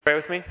Pray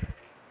with me.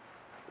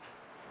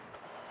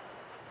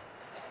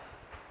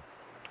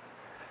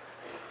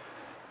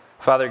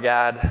 Father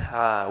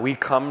God, we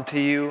come to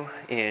you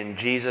in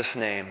Jesus'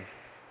 name.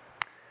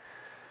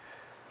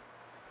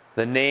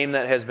 The name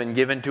that has been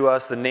given to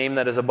us, the name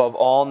that is above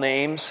all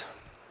names,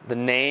 the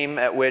name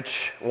at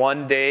which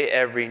one day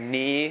every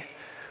knee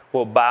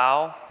will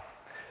bow,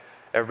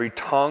 every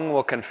tongue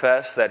will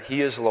confess that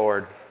He is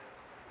Lord.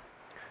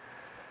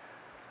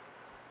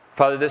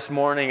 Father, this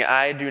morning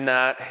I do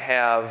not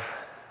have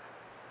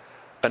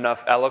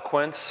enough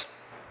eloquence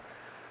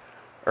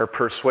or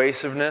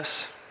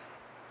persuasiveness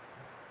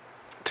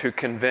to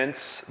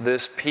convince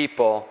this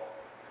people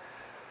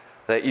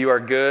that you are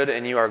good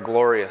and you are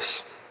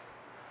glorious.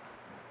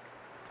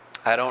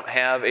 I don't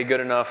have a good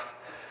enough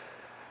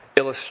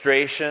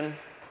illustration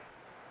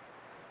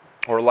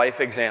or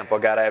life example.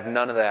 God, I have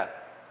none of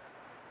that.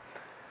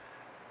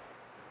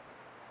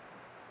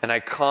 And I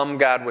come,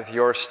 God, with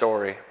your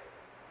story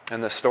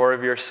and the story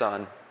of your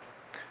Son.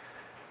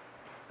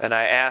 And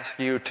I ask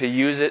you to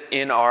use it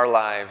in our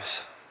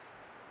lives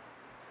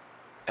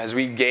as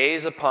we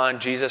gaze upon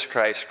Jesus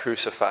Christ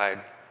crucified.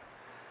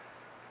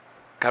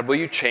 God, will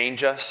you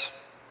change us?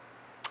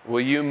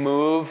 Will you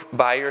move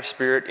by your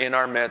Spirit in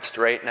our midst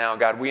right now?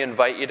 God, we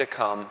invite you to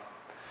come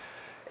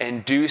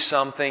and do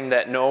something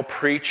that no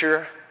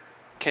preacher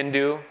can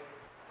do,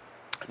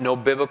 no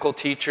biblical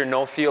teacher,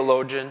 no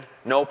theologian,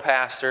 no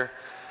pastor.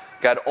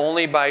 God,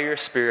 only by your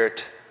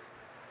Spirit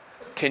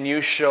can you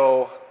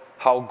show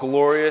how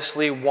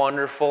gloriously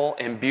wonderful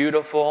and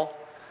beautiful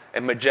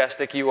and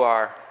majestic you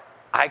are.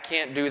 I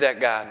can't do that,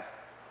 God.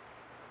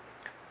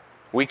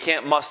 We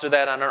can't muster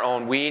that on our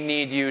own. We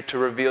need you to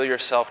reveal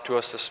yourself to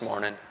us this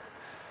morning.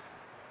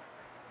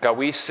 God,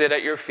 we sit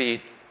at your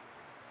feet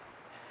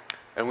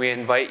and we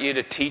invite you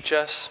to teach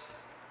us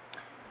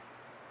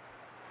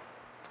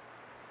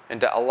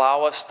and to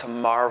allow us to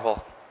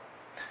marvel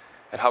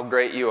at how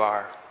great you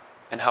are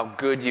and how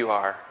good you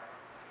are.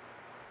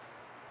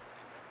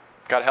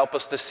 God, help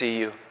us to see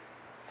you.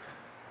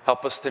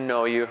 Help us to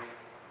know you.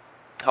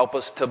 Help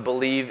us to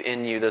believe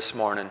in you this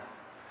morning.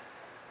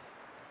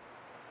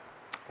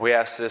 We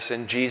ask this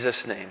in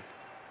Jesus' name.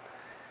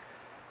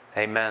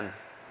 Amen.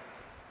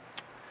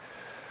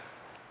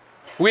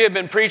 We have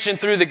been preaching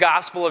through the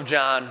Gospel of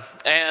John,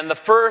 and the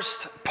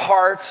first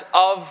part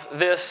of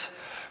this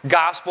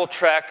Gospel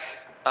trek,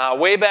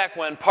 way back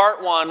when,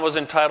 part 1 was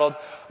entitled,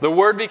 "The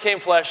Word Became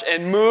Flesh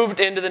and Moved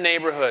into the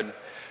Neighborhood."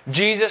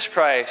 Jesus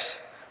Christ,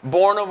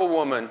 born of a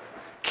woman,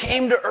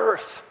 came to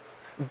earth.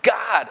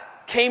 God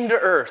came to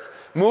earth,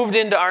 moved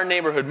into our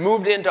neighborhood,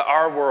 moved into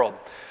our world.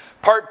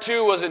 Part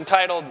 2 was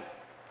entitled,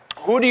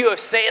 "Who Do You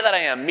Say That I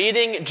Am?"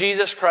 Meeting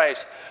Jesus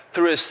Christ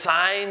through His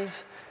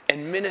signs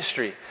and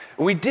ministry.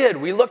 We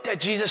looked at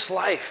Jesus'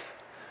 life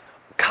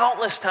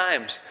countless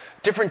times.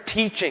 Different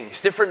teachings,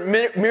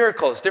 different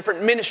miracles,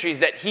 different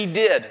ministries that He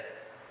did.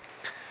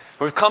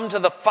 We've come to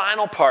the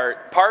final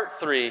part, part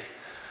 3,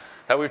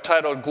 that we've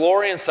titled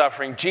Glory and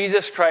Suffering,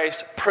 Jesus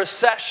Christ's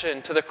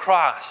procession to the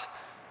cross.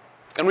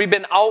 And we've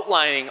been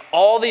outlining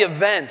all the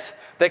events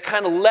that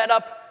kind of led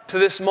up to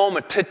this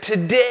moment, to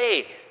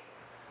today.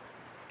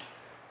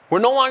 We're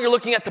no longer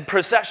looking at the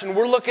procession.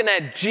 We're looking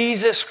at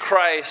Jesus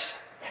Christ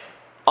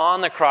on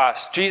the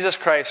cross. Jesus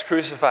Christ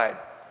crucified.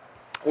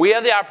 We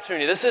have the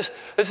opportunity. This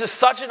is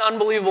such an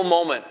unbelievable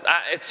moment.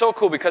 It's so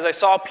cool because I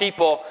saw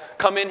people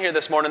come in here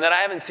this morning that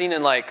I haven't seen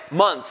in like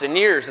months and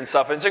years and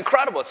stuff. It's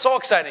incredible. It's so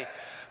exciting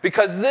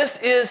because this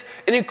is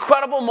an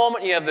incredible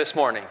moment you have this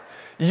morning.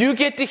 You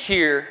get to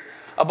hear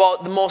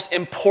about the most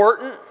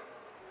important,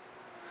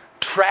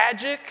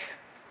 tragic,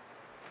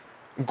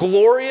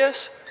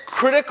 glorious,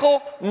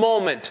 critical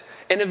moment,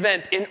 an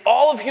event in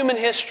all of human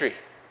history.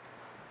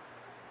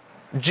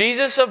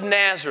 Jesus of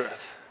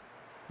Nazareth,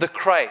 the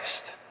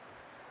Christ,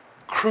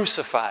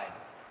 crucified.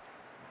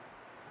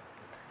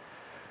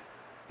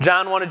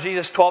 John, one of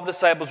Jesus' 12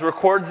 disciples,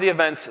 records the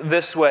events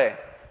this way.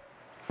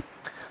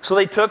 So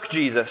they took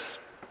Jesus,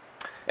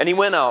 and he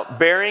went out,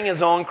 bearing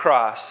his own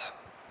cross,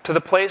 to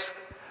the place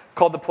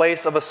called the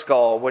place of a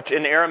skull, which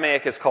in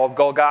Aramaic is called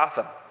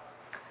Golgotha.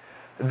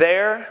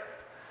 There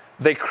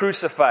they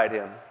crucified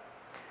him,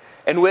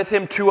 and with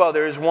him 2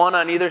 others, one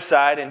on either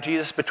side, and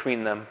Jesus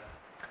between them.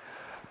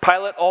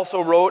 Pilate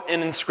also wrote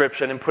an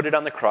inscription and put it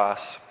on the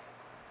cross.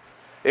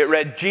 It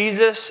read,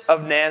 "Jesus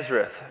of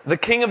Nazareth, the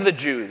King of the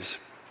Jews."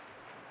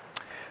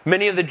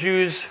 Many of the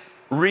Jews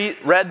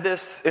read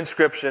this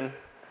inscription,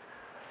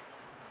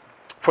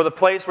 for the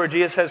place where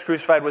Jesus was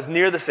crucified was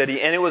near the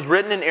city, and it was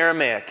written in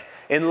Aramaic,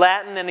 in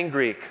Latin, and in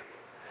Greek.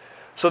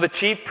 So the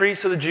chief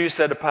priests of the Jews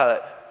said to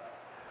Pilate,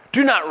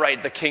 "Do not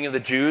write the King of the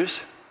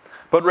Jews,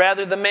 but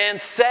rather the man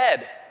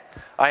said,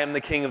 'I am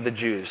the King of the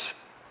Jews.'"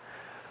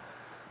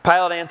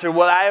 Pilate answered,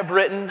 "What I have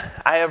written,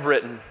 I have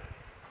written."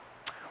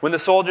 When the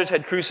soldiers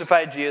had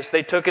crucified Jesus,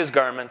 they took his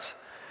garments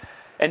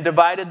and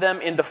divided them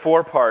into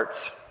 4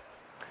 parts,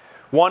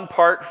 1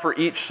 part for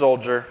each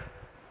soldier,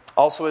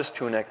 also his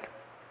tunic.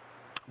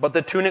 But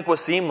the tunic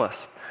was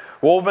seamless,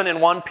 woven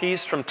in one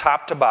piece from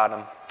top to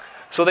bottom.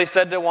 So they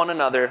said to one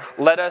another,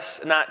 "Let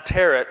us not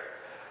tear it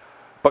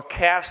but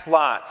cast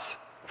lots,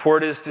 for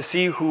it is to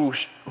see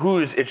whose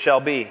it shall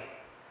be.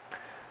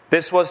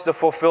 This was to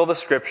fulfill the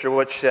scripture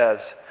which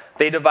says,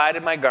 They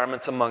divided my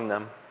garments among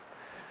them,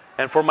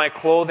 and for my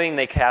clothing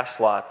they cast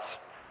lots.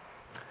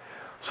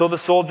 So the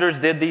soldiers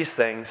did these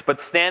things, but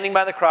standing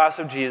by the cross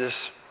of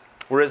Jesus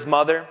were his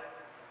mother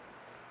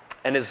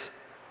and his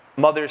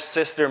mother's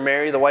sister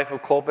Mary, the wife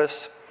of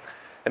Clopas,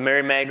 and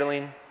Mary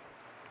Magdalene.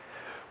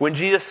 When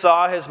Jesus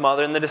saw his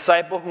mother and the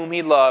disciple whom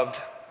he loved,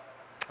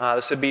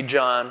 this would be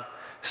John,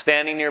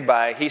 standing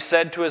nearby, he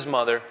said to his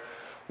mother,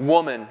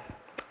 Woman,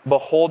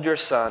 behold your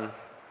son.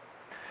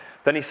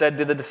 Then he said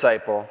to the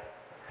disciple,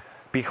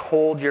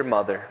 Behold your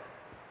mother.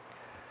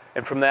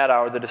 And from that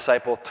hour the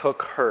disciple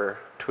took her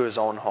to his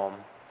own home.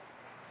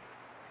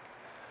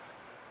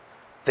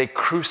 They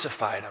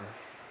crucified him.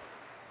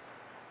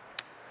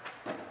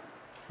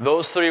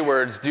 Those three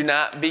words do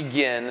not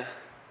begin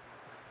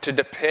to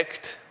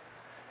depict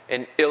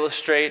and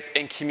illustrate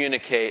and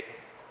communicate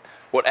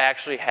what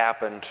actually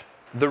happened.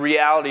 The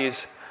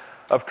realities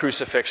of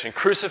crucifixion.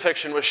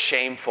 Crucifixion was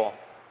shameful.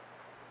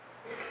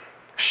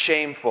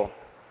 Shameful.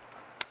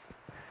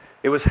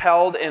 It was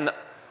held in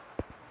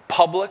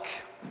public,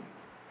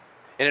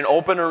 in an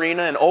open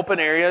arena, in open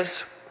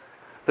areas.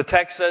 The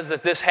text says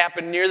that this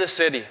happened near the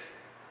city.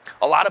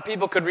 A lot of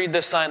people could read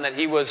this sign that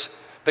he was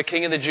the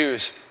King of the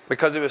Jews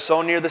because it was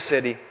so near the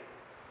city.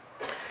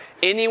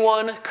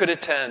 Anyone could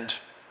attend.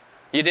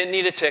 You didn't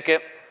need a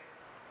ticket.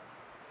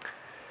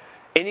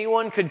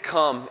 Anyone could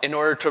come in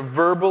order to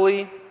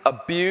verbally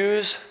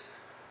abuse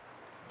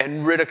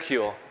and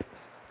ridicule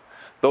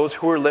those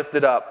who were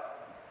lifted up.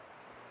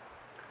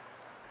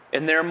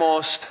 In their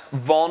most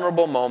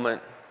vulnerable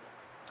moment,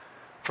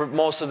 for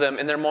most of them,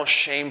 in their most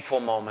shameful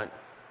moment,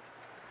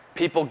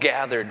 people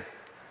gathered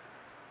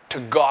to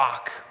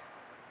gawk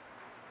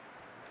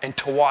and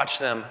to watch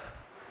them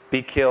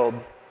be killed.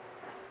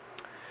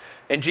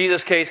 In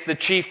Jesus' case, the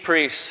chief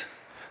priests,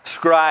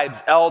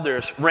 scribes,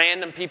 elders,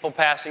 random people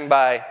passing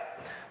by,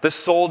 the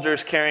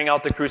soldiers carrying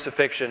out the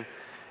crucifixion,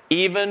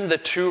 even the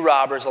two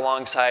robbers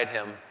alongside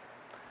him,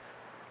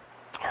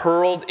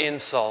 hurled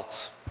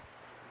insults.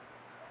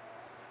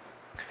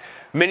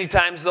 Many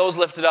times those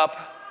lifted up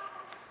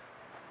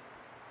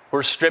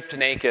were stripped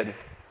naked.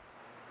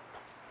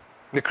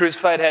 The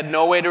crucified had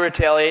no way to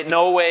retaliate,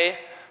 no way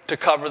to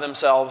cover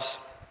themselves.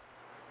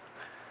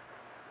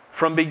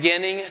 From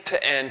beginning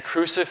to end,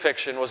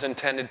 crucifixion was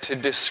intended to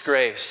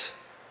disgrace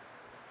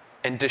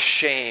and to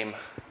shame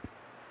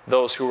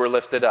those who were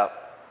lifted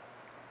up.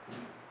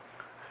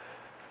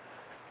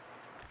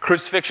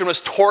 Crucifixion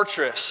was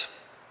torturous.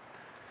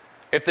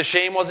 If the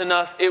shame was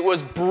enough, it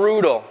was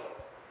brutal.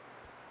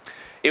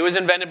 It was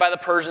invented by the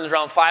Persians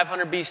around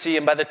 500 BC,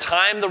 and by the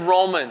time the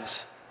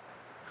Romans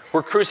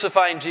were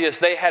crucifying Jesus,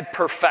 they had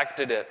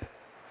perfected it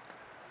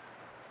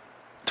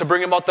to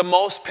bring about the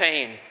most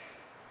pain,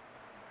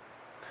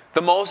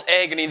 the most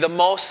agony, the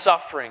most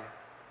suffering.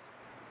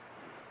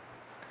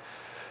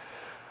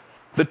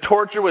 The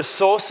torture was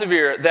so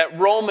severe that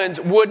Romans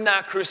would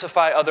not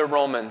crucify other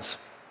Romans.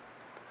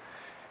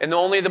 In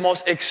only the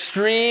most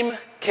extreme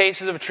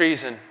cases of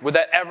treason would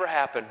that ever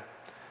happen.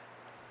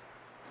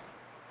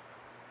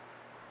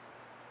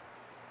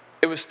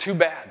 It was too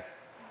bad.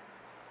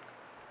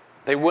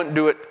 They wouldn't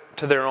do it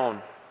to their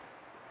own.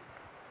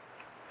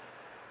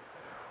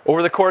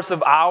 Over the course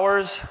of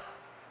hours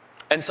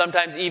and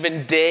sometimes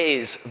even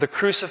days, the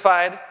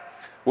crucified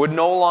would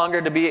no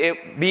longer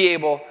be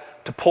able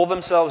to pull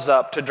themselves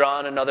up to draw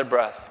in another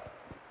breath.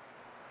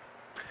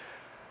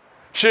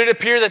 Should it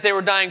appear that they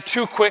were dying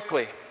too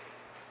quickly,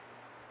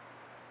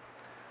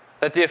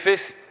 that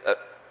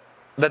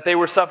they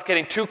were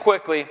suffocating too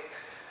quickly,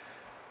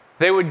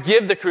 they would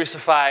give the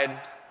crucified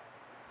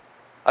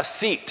a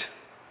seat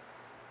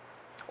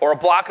or a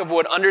block of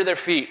wood under their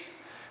feet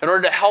in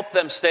order to help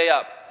them stay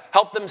up,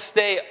 help them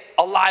stay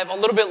alive a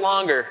little bit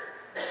longer,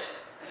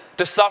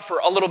 to suffer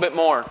a little bit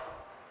more.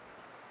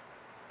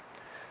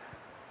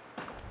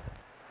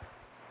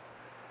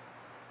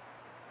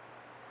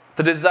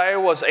 The desire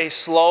was a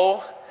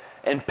slow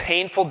and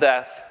painful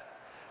death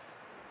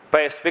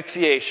by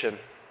asphyxiation.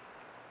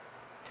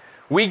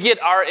 We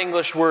get our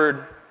English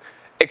word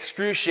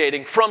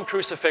excruciating from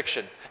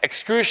crucifixion.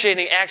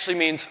 Excruciating actually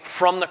means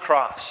from the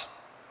cross.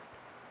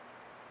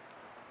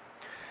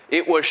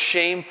 It was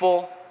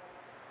shameful.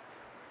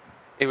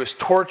 It was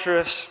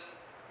torturous.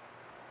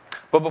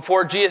 But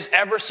before Jesus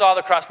ever saw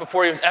the cross,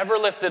 before he was ever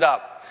lifted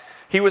up,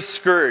 he was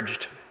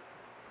scourged.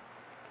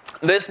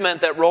 This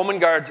meant that Roman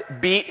guards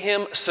beat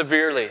him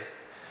severely,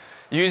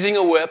 using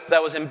a whip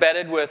that was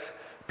embedded with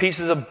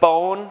pieces of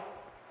bone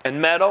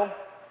and metal.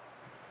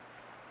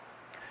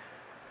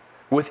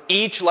 With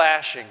each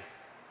lashing,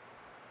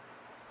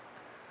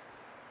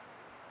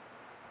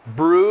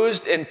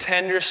 bruised and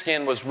tender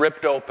skin was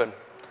ripped open,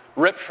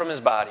 ripped from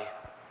his body.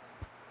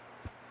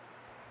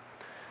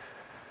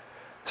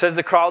 It says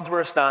the crowds were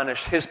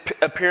astonished. His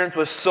appearance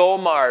was so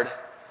marred,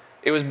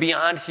 it was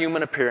beyond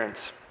human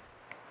appearance.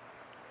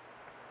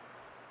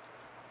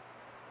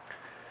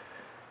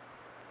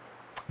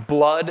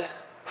 Blood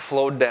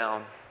flowed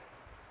down.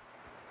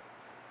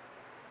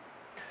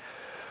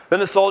 Then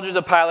the soldiers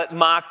of Pilate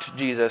mocked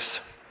Jesus.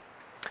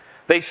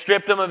 They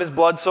stripped him of his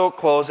blood-soaked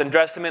clothes and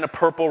dressed him in a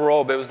purple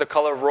robe. It was the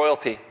color of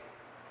royalty.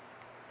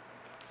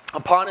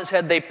 Upon his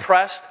head they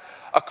pressed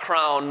a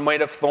crown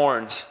made of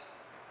thorns.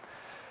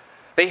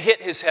 They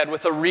hit his head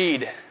with a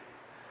reed,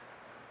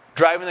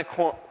 driving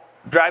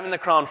the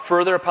crown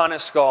further upon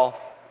his skull,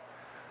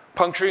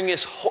 puncturing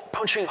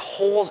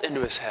holes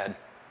into his head.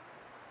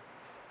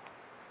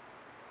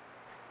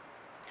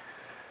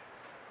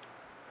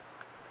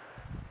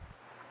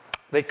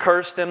 They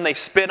cursed him, they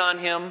spit on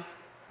him.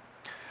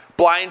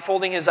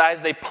 Blindfolding his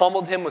eyes, they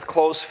pummeled him with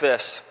closed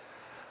fists.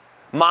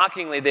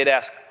 Mockingly, they'd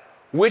ask,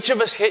 "Which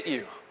of us hit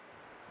you?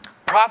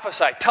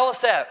 Prophesy, tell us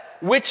that.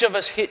 Which of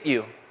us hit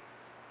you?"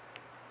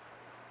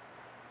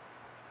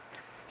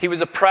 He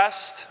was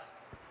oppressed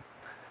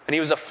and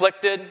he was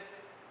afflicted,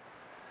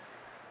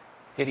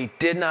 yet he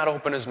did not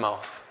open his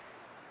mouth.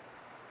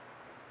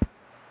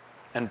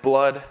 And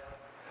blood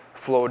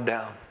flowed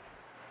down.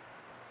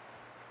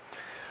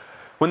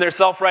 When their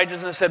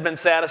self-righteousness had been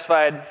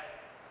satisfied,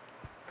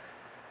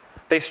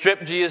 they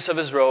stripped Jesus of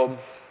his robe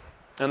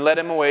and led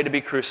him away to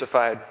be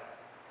crucified.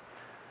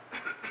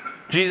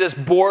 Jesus,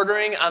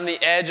 bordering on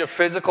the edge of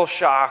physical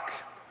shock,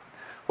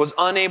 was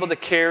unable to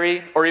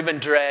carry or even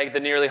drag the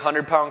nearly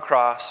 100-pound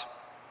cross.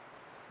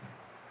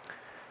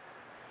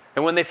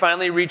 And when they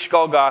finally reached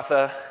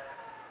Golgotha,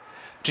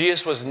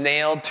 Jesus was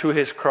nailed to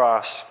his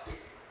cross.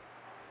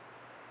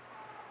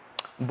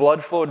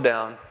 Blood flowed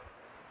down.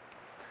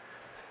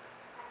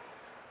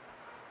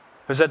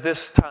 It was at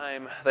this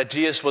time that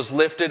Jesus was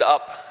lifted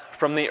up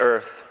from the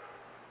earth,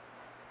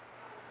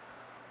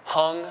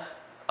 hung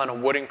on a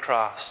wooden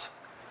cross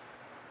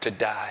to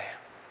die.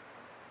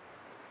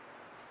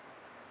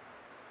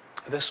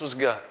 This was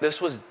good. This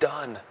was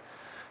done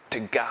to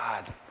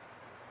God.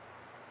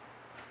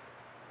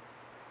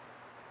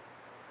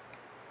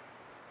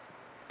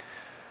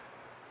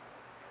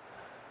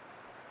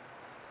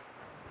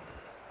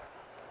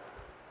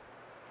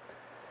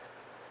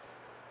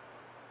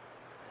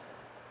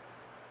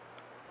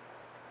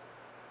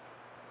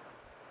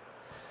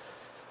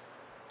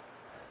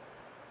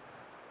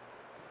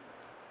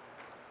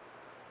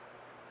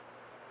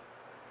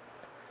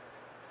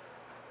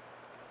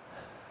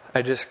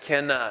 I just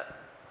cannot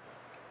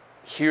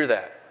hear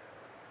that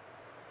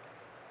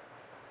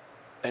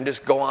and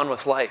just go on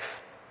with life.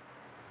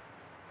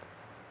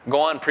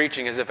 Go on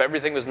preaching as if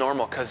everything was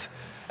normal, because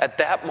at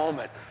that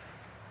moment,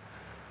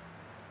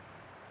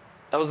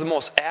 that was the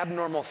most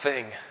abnormal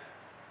thing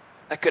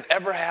that could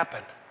ever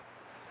happen.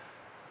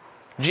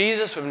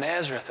 Jesus of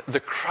Nazareth, the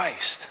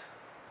Christ,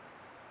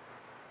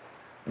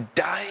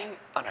 dying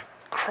on a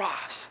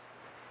cross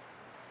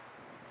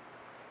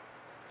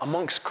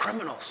amongst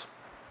criminals.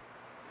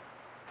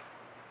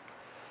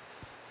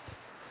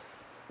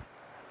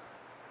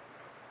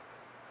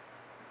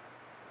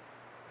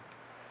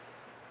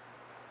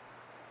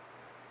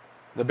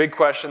 The big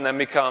question then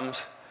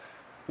becomes,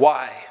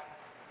 why?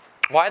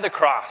 Why the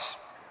cross?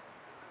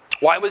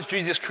 Why was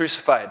Jesus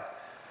crucified?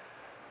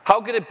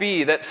 How could it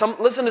be that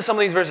listen to some of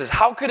these verses.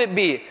 How could it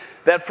be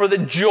that for the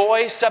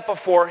joy set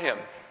before him,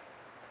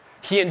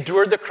 he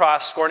endured the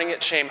cross, scorning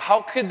its shame?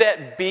 How could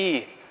that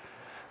be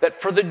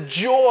that for the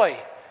joy,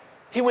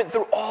 he went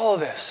through all of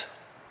this,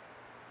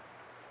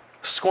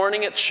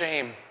 scorning its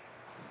shame,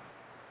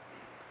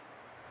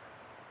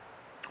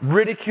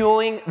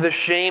 ridiculing the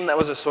shame that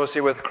was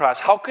associated with the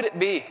cross? How could it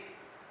be?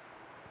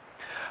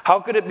 How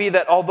could it be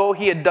that although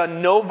he had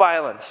done no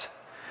violence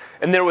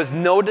and there was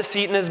no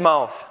deceit in his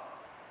mouth,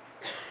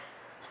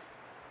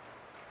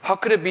 how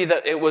could it be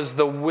that it was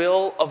the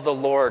will of the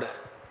Lord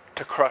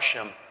to crush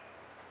him?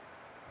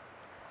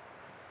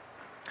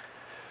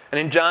 And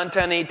in John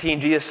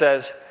 10:18, Jesus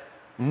says,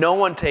 "No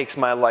one takes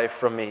my life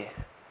from me,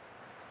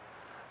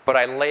 but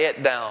I lay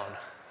it down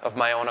of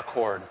my own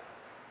accord."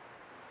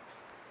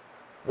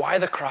 Why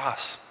the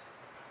cross?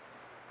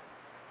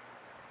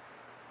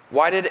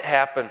 Why did it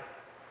happen?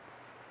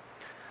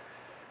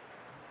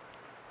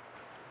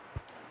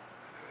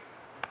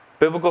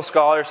 Biblical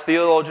scholars,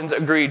 theologians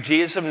agree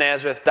Jesus of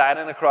Nazareth died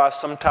on a cross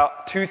some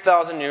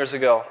 2,000 years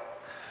ago.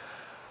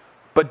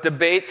 But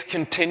debates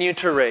continue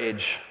to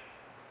rage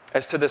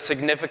as to the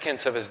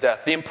significance of his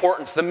death, the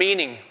importance, the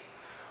meaning.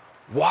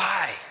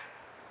 Why?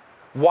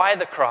 Why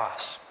the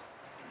cross?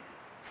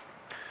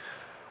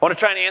 I want to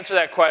try and answer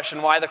that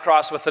question, why the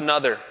cross, with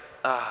another.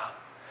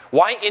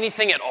 Why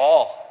anything at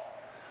all?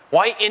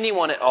 Why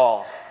anyone at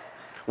all?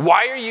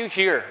 Why are you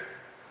here?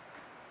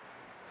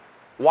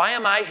 Why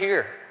am I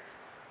here?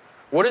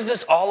 What is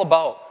this all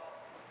about?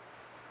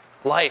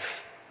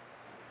 Life.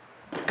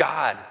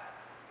 God.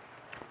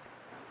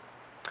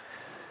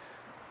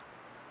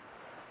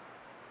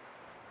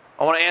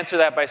 I want to answer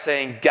that by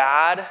saying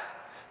God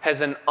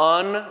has an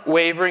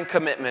unwavering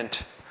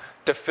commitment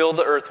to fill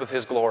the earth with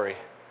his glory.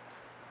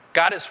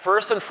 God is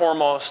first and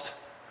foremost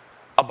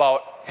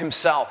about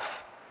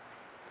himself.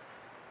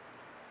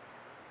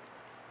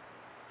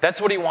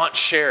 That's what he wants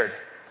shared.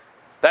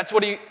 That's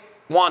what he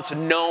wants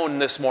known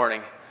this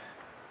morning,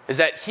 is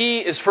that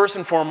he is first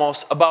and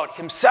foremost about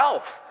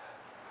himself.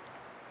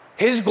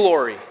 His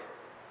glory,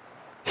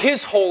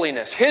 His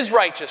holiness, His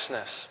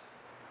righteousness.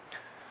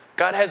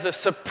 God has a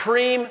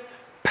supreme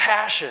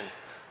passion,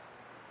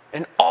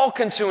 an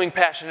all-consuming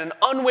passion, an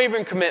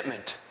unwavering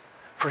commitment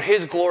for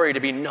His glory to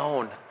be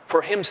known,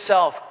 for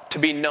Himself to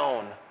be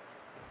known.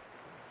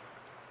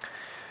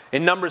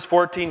 In Numbers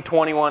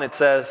 14:21 it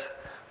says,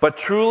 "But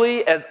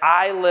truly as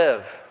I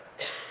live,"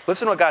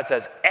 listen to what God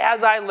says,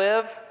 "as I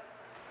live,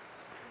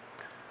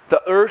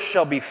 the earth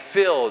shall be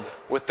filled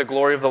with the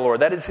glory of the Lord."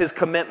 That is His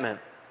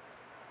commitment.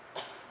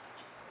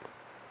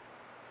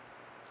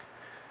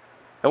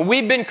 And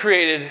we've been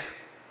created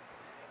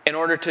in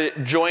order to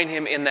join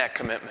Him in that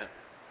commitment.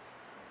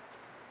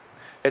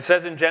 It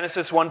says in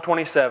Genesis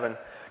 1:27,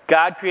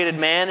 "God created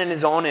man in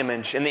His own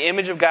image. In the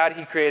image of God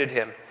He created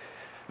him.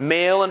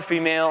 Male and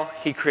female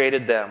He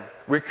created them."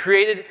 We're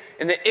created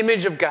in the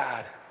image of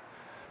God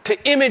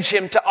to image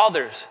Him to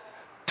others,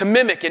 to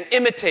mimic and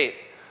imitate,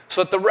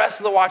 so that the rest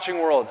of the watching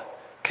world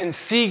can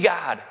see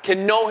God,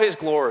 can know His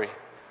glory,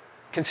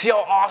 can see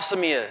how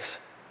awesome He is.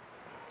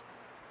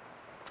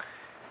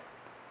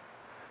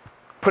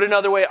 Put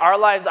another way, our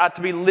lives ought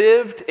to be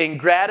lived in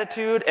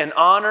gratitude and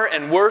honor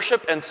and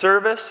worship and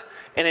service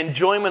and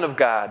enjoyment of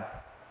God,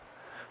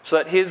 so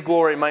that His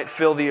glory might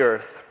fill the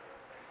earth.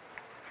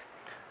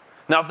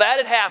 Now, if that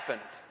had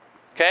happened,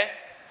 okay,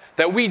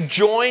 that we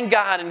join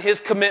God in His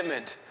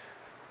commitment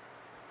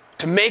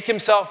to make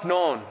Himself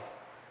known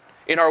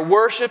in our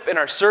worship, in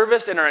our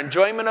service, in our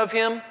enjoyment of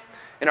Him,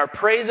 in our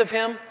praise of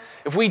Him,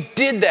 if we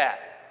did that,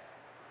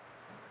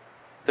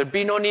 there'd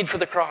be no need for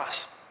the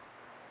cross.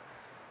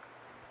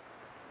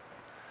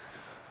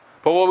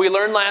 But what we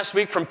learned last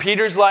week from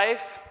Peter's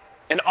life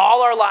and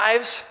all our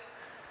lives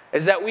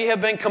is that we have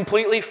been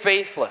completely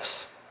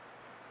faithless.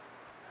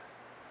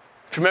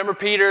 If you remember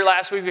Peter,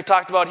 last week we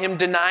talked about him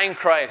denying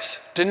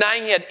Christ,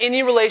 denying he had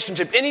any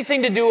relationship,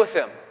 anything to do with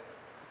Him.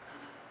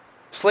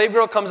 Slave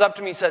girl comes up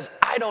to me and says,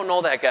 "I don't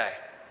know that guy."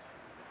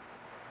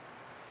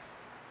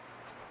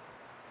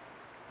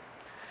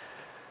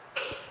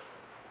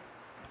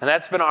 And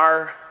that's been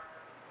our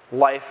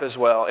life as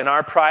well. In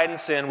our pride and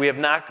sin, we have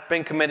not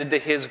been committed to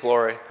His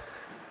glory,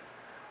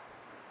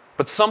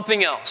 but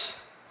something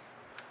else.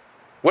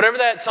 Whatever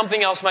that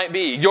something else might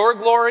be. Your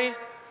glory,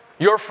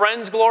 your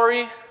friend's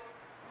glory,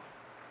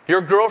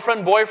 your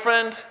girlfriend,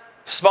 boyfriend,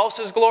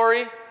 spouse's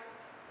glory,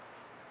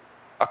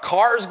 a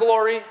car's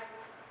glory.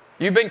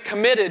 You've been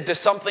committed to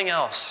something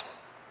else.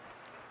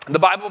 The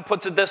Bible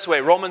puts it this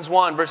way, Romans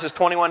 1, verses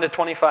 21 to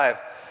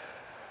 25.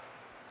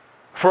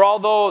 "For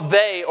although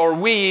they, or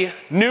we,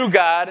 knew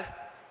God,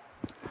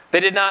 they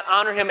did not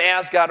honor Him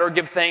as God or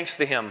give thanks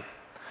to Him.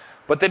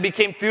 But they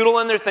became futile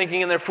in their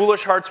thinking, and their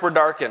foolish hearts were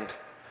darkened.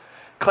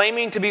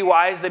 Claiming to be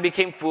wise, they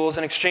became fools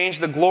and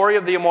exchanged the glory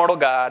of the immortal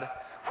God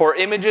for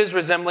images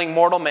resembling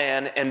mortal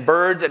man and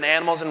birds and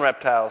animals and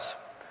reptiles.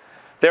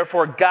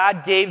 Therefore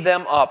God gave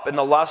them up in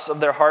the lusts of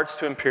their hearts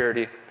to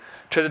impurity,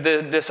 to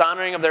the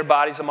dishonoring of their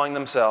bodies among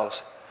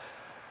themselves,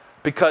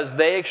 because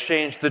they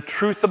exchanged the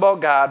truth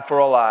about God for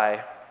a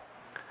lie,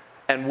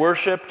 and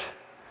worshipped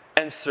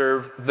and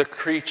served the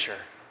creature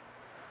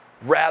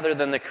rather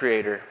than the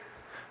Creator,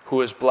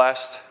 who is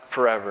blessed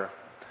forever.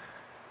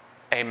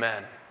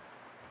 Amen."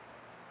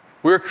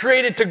 We were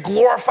created to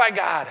glorify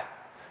God,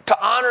 to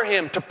honor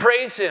Him, to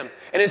praise Him.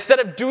 And instead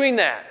of doing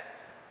that,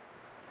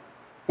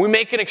 we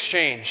make an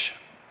exchange.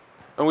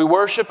 And we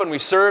worship and we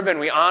serve and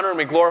we honor and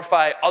we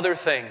glorify other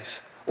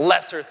things,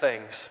 lesser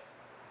things,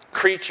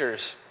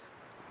 creatures,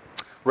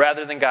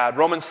 rather than God.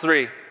 Romans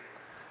 3.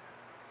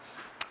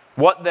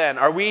 "What then?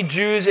 Are we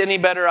Jews any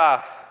better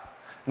off?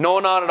 No,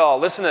 not at all."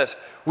 Listen to this.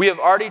 "We have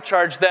already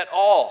charged that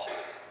all,"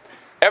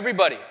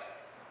 everybody,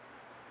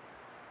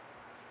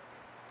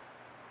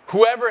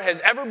 whoever has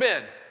ever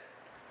been,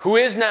 who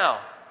is now,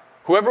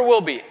 whoever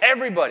will be,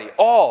 everybody,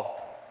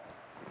 all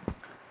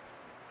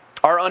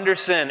are under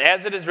sin.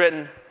 "As it is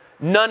written,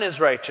 none is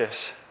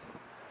righteous.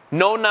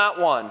 No, not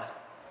one.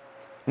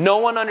 No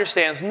one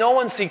understands. No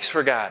one seeks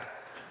for God.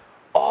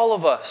 All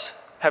of us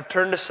have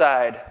turned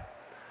aside.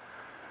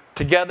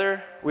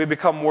 Together we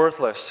become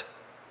worthless."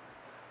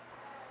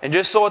 And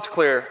just so it's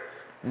clear,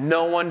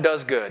 no one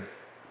does good.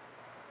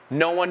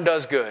 No one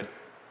does good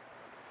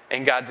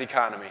in God's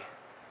economy.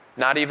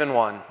 Not even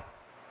one.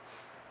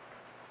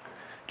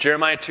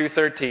 Jeremiah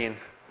 2:13.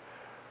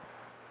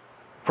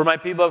 "For my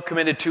people have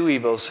committed two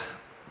evils.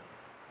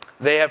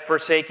 They have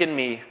forsaken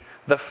me,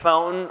 the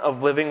fountain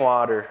of living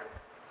water,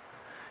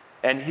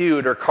 and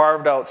hewed or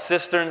carved out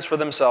cisterns for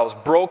themselves,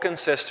 broken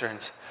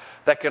cisterns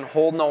that can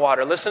hold no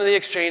water." Listen to the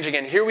exchange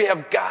again. Here we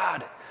have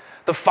God,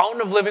 the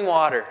fountain of living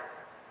water.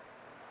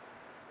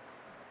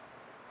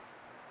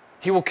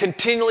 He will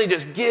continually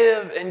just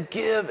give and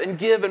give and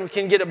give, and we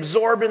can get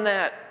absorbed in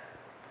that.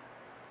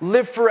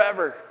 Live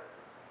forever.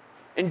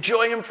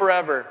 Enjoy Him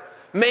forever.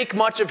 Make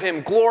much of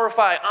Him.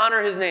 Glorify,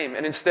 honor His name.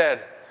 And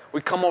instead,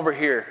 we come over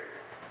here.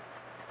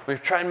 We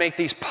try and make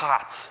these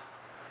pots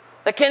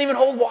that can't even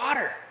hold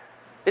water.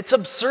 It's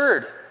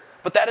absurd.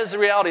 But that is the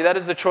reality. That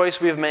is the choice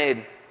we have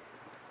made.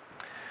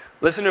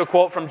 Listen to a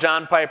quote from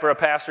John Piper, a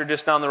pastor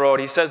just down the road.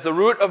 He says, "The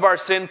root of our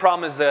sin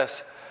problem is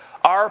this: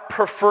 our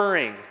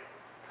preferring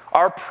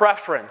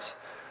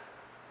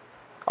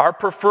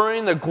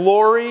the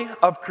glory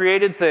of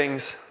created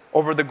things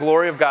over the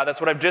glory of God."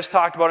 That's what I've just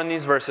talked about in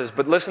these verses.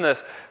 But listen to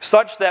this: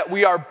 such that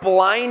we are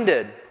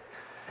blinded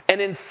and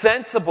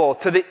insensible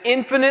to the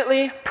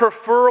infinitely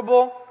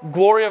preferable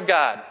glory of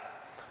God.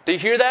 Do you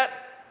hear that?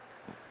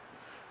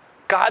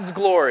 God's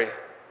glory,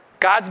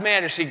 God's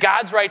majesty,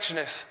 God's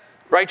righteousness.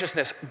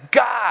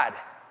 God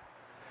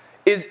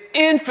is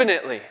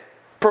infinitely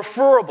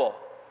preferable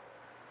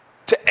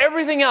to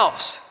everything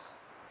else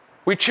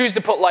we choose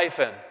to put life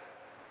in.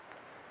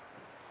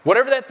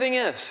 Whatever that thing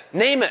is,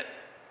 name it.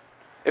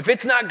 If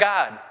it's not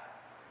God,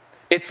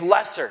 it's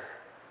lesser.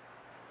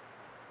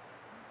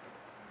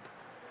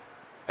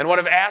 And what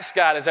I've asked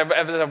God as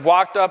I've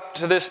walked up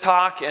to this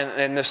talk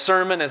and this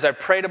sermon, as I've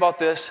prayed about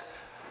this,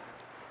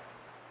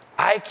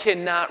 I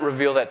cannot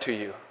reveal that to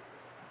you.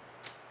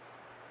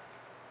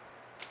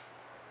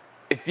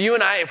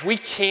 If we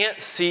can't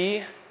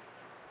see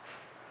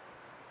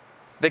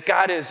that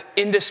God is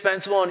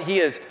indispensable and He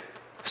is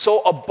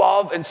so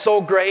above and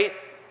so great,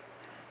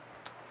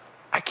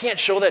 I can't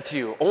show that to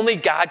you. Only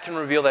God can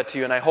reveal that to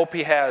you, and I hope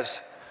He has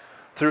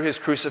through His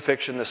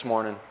crucifixion this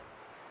morning.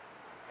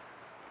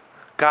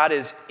 God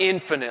is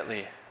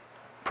infinitely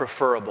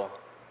preferable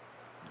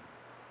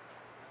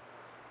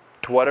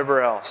to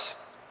whatever else.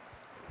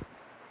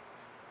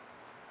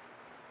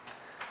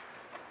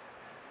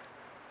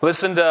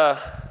 Listen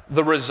to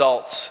the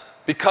results.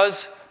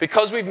 Because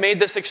we've made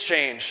this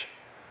exchange,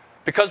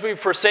 because we've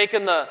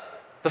forsaken the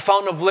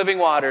fountain of living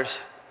waters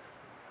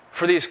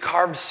for these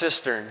carved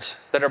cisterns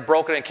that are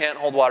broken and can't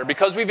hold water,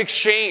 because we've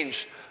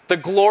exchanged the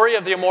glory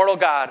of the immortal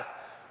God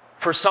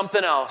for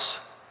something else,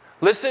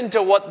 listen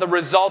to what the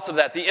results of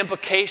that, the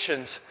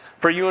implications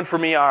for you and for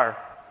me are.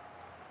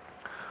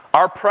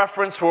 Our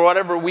preference for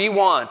whatever we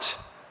want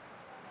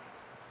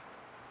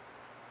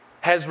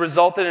has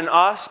resulted in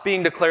us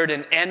being declared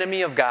an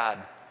enemy of God.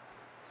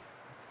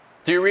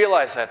 Do you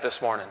realize that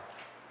this morning?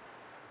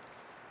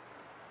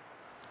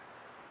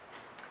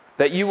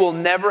 That you will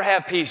never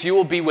have peace. You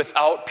will be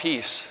without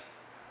peace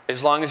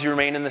as long as you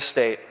remain in this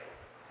state.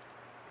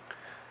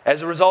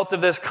 As a result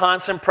of this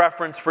constant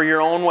preference for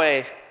your own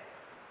way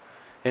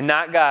and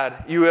not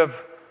God, you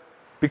have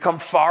become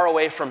far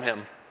away from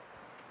Him.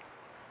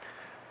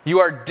 You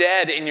are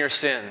dead in your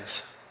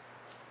sins.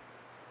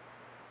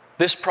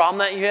 This problem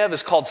that you have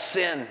is called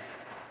sin.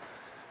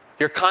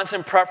 Your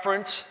constant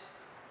preference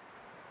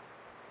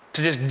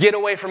to just get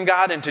away from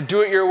God and to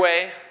do it your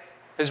way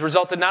has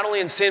resulted not only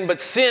in sin, but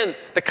sin,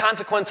 the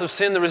consequence of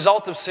sin, the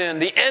result of sin,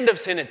 the end of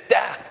sin is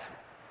death.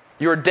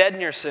 You are dead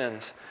in your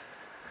sins.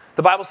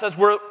 The Bible says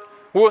we're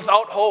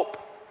without hope.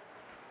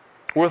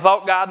 We're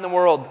without God in the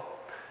world.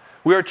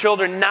 We are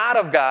children not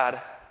of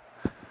God,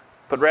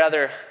 but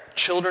rather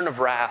children of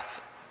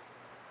wrath.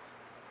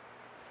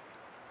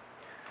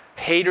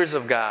 Haters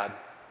of God,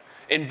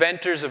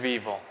 inventors of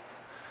evil.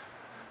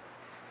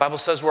 The Bible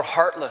says we're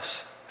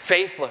heartless,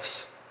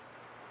 faithless.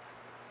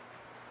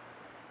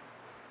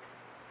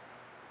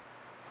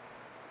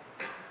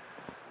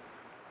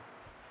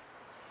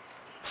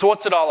 So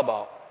what's it all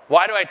about?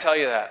 Why do I tell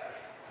you that?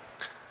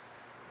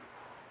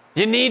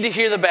 You need to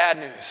hear the bad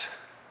news.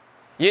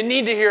 You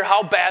need to hear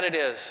how bad it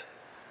is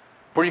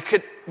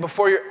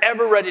before you're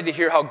ever ready to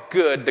hear how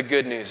good the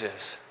good news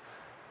is.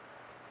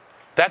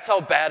 That's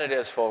how bad it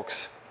is,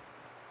 folks.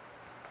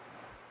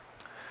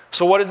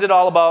 So what is it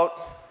all about?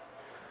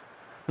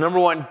 Number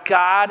one,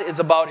 God is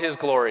about His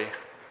glory.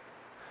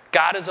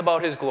 God is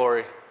about His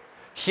glory.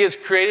 He has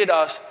created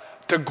us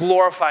to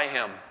glorify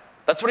Him.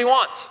 That's what He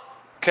wants.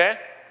 Okay?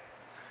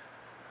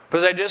 But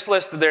as I just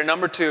listed there,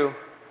 number two,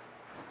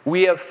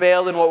 we have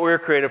failed in what we were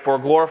created for,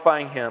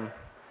 glorifying Him,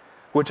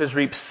 which has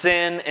reaped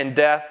sin and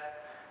death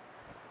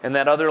and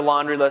that other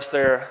laundry list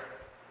there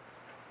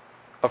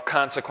of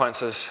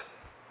consequences.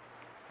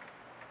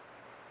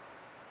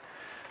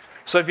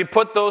 So if you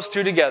put those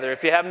two together,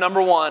 if you have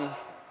number one,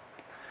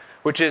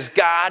 which is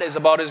God is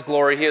about His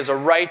glory. He is a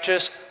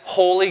righteous,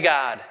 holy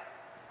God.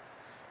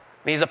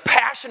 And He's a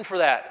passion for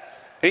that.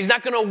 And He's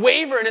not going to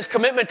waver in His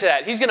commitment to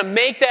that. He's going to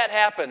make that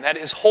happen. That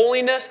His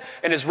holiness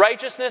and His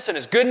righteousness and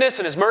His goodness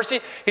and His mercy,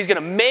 He's going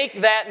to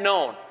make that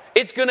known.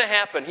 It's going to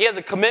happen. He has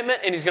a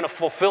commitment and He's going to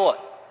fulfill it.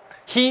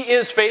 He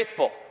is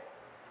faithful.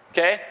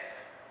 Okay?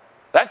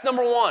 That's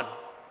number one.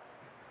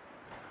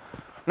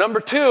 Number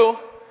two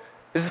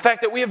is the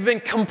fact that we have been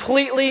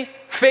completely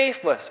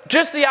faithless.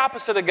 Just the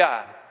opposite of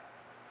God.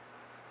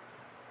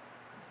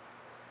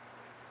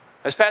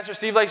 As Pastor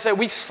Steve likes to say,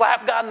 we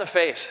slap God in the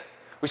face.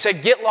 We say,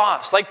 get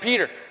lost, like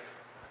Peter.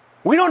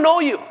 We don't know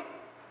you.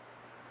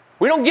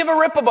 We don't give a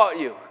rip about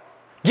you.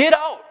 Get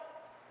out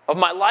of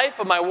my life,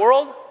 of my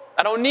world.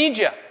 I don't need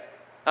you.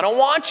 I don't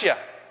want you.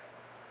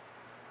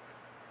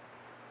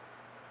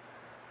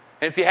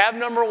 And if you have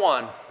number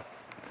one,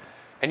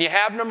 and you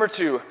have number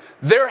two,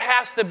 there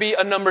has to be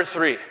a number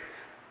three.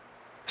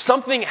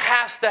 Something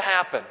has to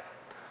happen.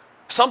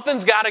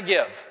 Something's got to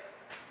give.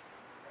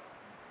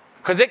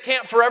 Because it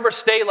can't forever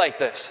stay like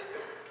this.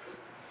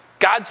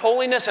 God's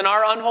holiness and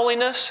our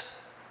unholiness,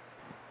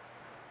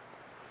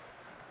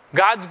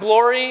 God's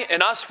glory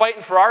and us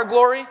fighting for our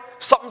glory,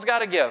 something's got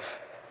to give.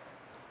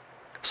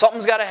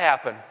 Something's got to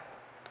happen.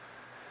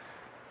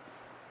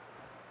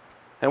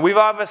 And we've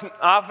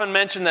often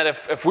mentioned that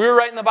if we were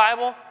writing the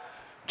Bible,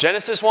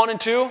 Genesis 1 and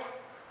 2,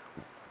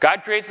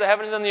 God creates the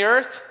heavens and the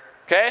earth.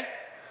 Okay?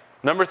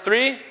 Number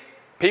 3,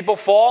 people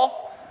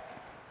fall.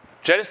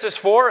 Genesis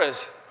 4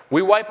 is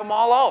we wipe them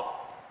all out.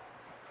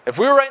 If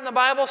we were writing the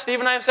Bible, Steve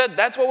and I have said,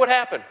 that's what would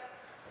happen.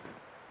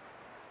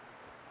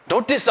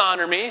 Don't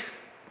dishonor me.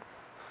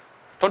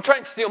 Don't try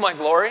and steal my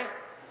glory.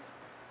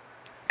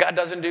 God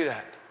doesn't do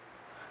that.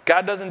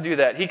 God doesn't do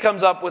that. He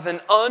comes up with an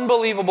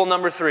unbelievable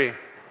number 3.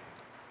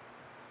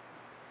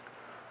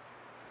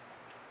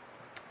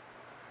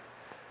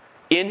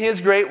 In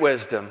His great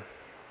wisdom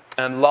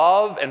and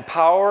love and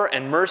power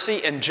and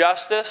mercy and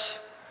justice,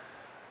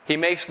 He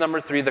makes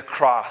number 3 the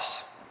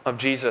cross of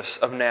Jesus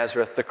of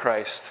Nazareth, the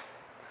Christ.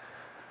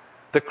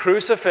 The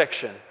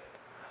crucifixion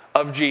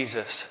of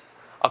Jesus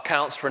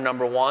accounts for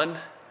number 1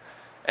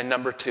 and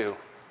number 2.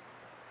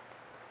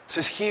 This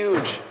is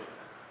huge.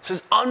 This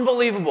is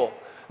unbelievable.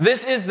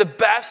 This is the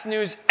best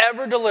news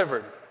ever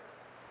delivered.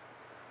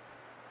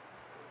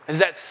 Is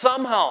that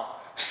somehow,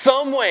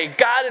 some way,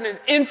 God in His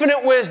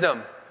infinite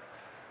wisdom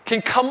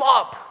can come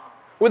up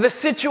with a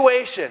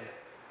situation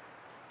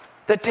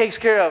that takes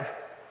care of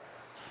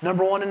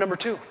number 1 and number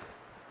 2.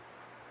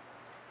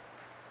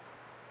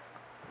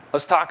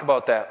 Let's talk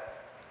about that.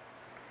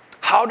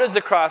 How does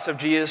the cross of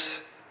Jesus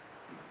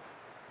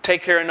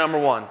take care of number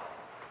 1?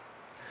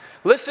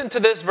 Listen to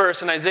this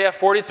verse in Isaiah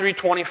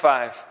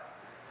 43:25.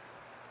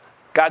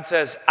 God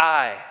says,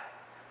 I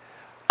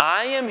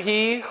am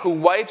He who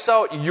wipes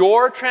out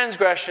your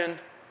transgression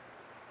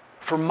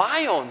for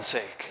my own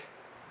sake.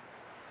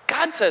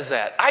 God says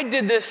that. I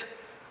did this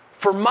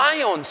for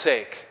my own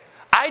sake.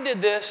 I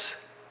did this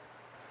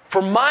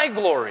for my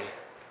glory,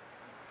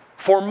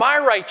 for my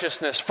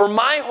righteousness, for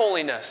my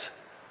holiness.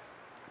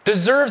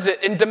 Deserves it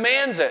and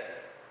demands it.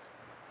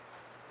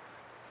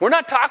 We're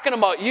not talking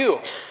about you.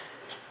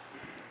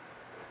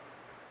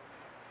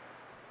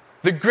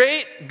 The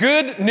great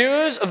good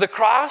news of the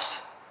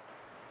cross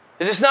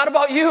is it's not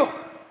about you.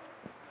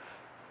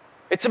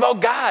 It's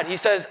about God. He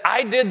says,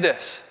 I did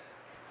this.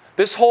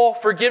 This whole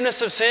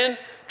forgiveness of sin,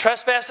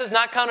 trespasses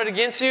not counted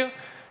against you,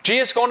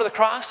 Jesus going to the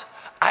cross,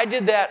 I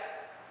did that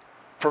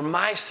for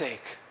my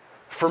sake,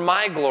 for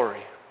my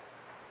glory.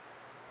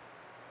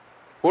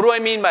 What do I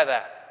mean by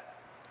that?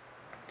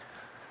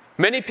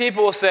 Many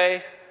people will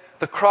say,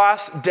 the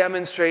cross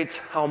demonstrates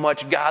how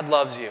much God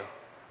loves you.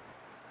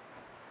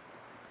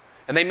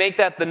 And they make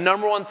that the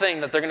number 1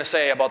 thing that they're going to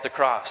say about the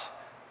cross.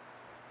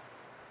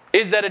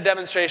 Is that a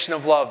demonstration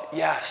of love?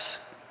 Yes.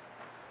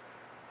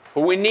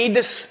 What we need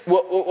to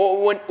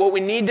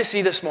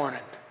see this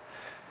morning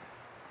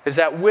is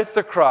that with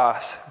the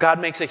cross, God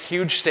makes a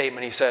huge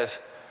statement. He says,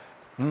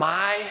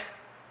 my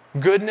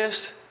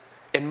goodness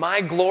and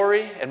my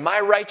glory and my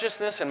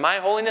righteousness and my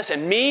holiness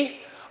and me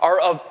are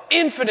of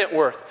infinite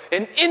worth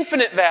and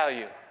infinite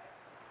value.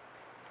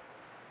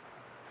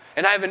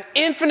 And I have an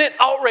infinite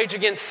outrage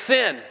against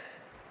sin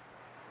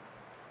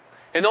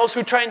and those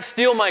who try and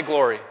steal my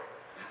glory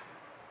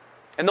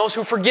and those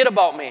who forget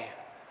about me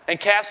and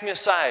cast me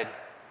aside.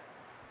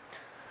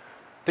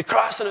 The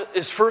cross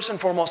is first and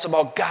foremost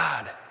about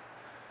God.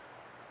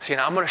 See,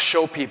 now I'm going to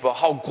show people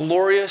how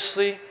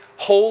gloriously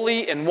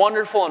holy and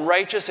wonderful and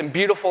righteous and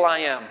beautiful I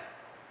am.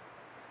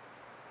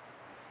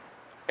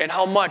 And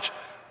how much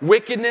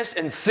wickedness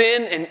and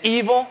sin and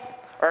evil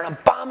are an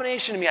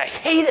abomination to me. I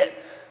hate it.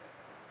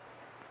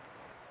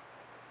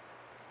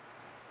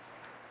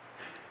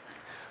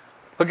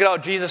 Look at how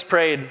Jesus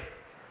prayed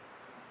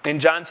in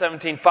John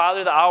 17.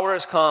 Father, the hour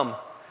has come.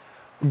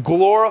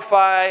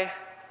 Glorify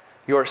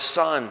your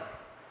Son,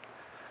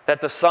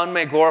 that the Son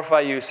may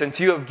glorify you, since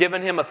you have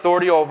given Him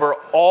authority over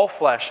all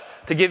flesh,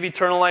 to give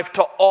eternal life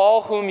to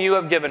all whom you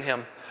have given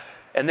Him.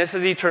 And this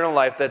is eternal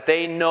life, that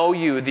they know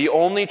you, the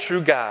only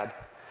true God,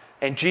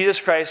 and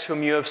Jesus Christ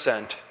whom you have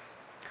sent.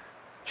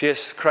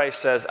 Jesus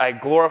Christ says, I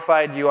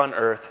glorified you on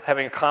earth,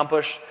 having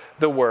accomplished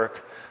the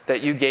work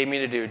that you gave me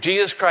to do.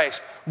 Jesus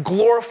Christ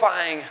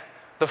glorifying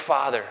the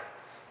Father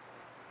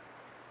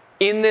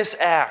in this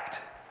act,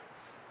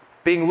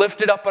 being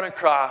lifted up on a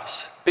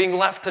cross, being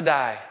left to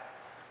die.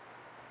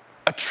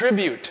 A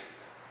tribute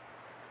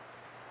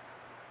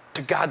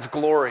to God's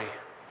glory.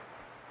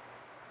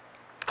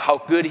 How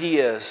good He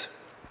is.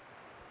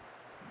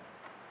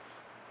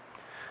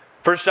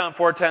 1 John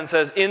 4:10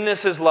 says, in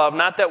this is love,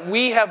 not that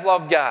we have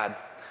loved God,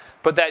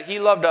 but that He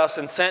loved us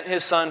and sent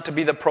His Son to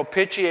be the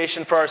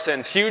propitiation for our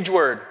sins. Huge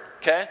word,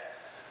 okay?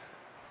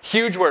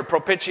 Huge word,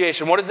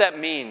 propitiation. What does that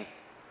mean?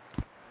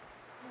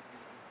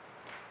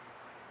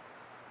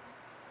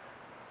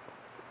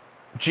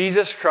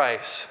 Jesus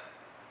Christ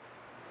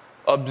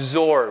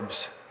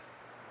absorbs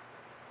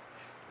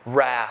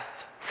wrath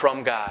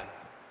from God.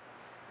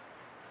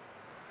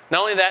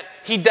 Not only that,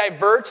 He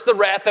diverts the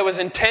wrath that was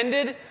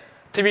intended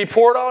to be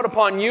poured out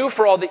upon you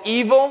for all the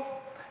evil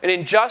an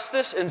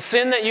injustice and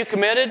sin that you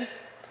committed,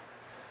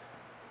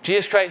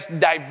 Jesus Christ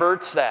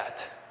diverts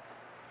that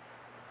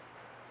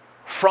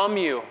from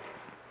you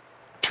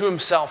to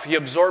himself. He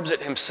absorbs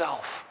it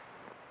himself.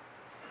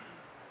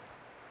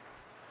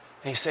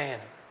 And he's saying,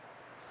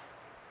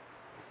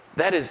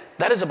 that is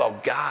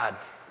about God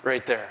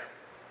right there.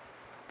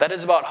 That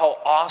is about how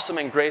awesome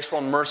and graceful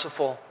and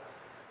merciful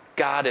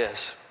God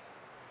is.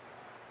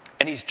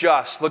 And he's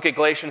just. Look at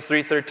Galatians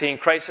 3:13.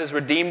 Christ has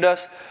redeemed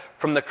us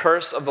from the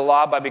curse of the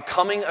law by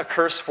becoming a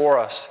curse for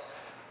us.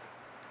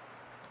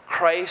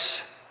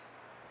 Christ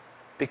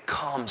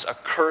becomes a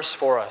curse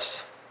for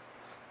us.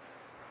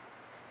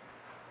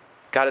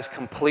 God is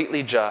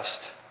completely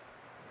just.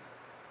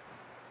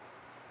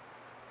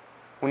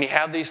 When you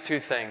have these two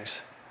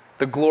things,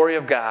 the glory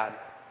of God,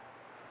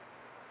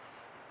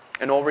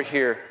 and over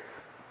here,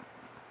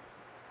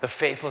 the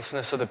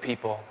faithlessness of the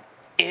people,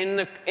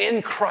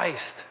 in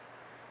Christ,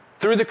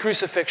 through the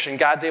crucifixion,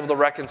 God's able to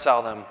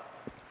reconcile them.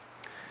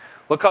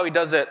 Look how he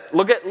does it.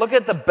 Look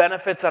at the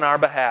benefits on our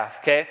behalf,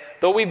 okay?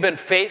 Though we've been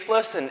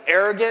faithless and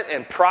arrogant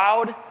and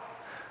proud,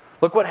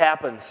 look what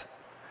happens.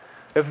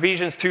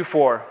 Ephesians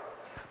 2:4.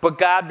 But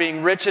God,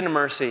 being rich in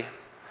mercy,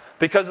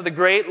 because of the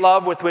great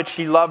love with which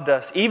he loved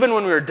us, even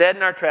when we were dead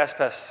in our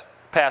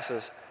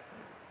trespasses,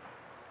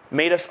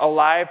 made us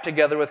alive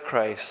together with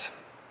Christ.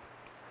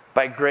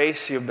 By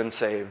grace you have been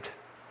saved.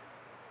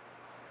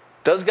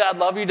 Does God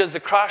love you? Does the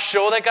cross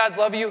show that God's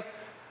love you?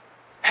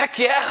 Heck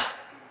yeah.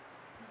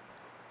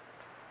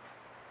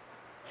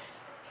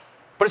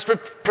 But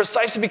it's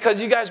precisely because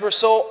you guys were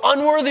so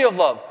unworthy of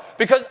love.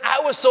 Because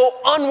I was so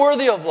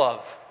unworthy of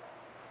love.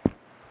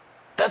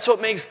 That's what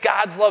makes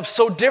God's love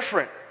so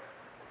different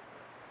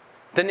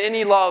than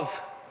any love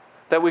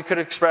that we could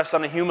express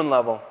on a human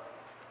level.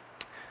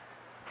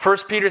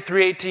 1 Peter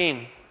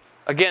 3:18.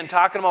 Again,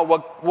 talking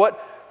about what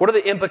are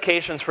the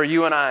implications for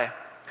you and I.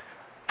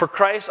 For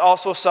Christ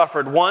also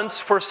suffered once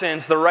for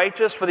sins, the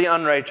righteous for the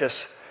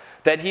unrighteous,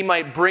 that he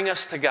might bring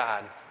us to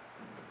God.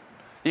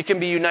 You can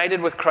be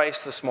united with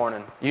Christ this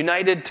morning.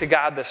 United to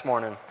God this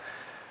morning.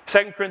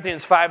 2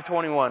 Corinthians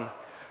 5:21.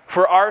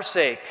 For our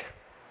sake,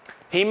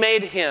 he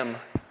made him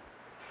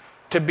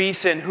to be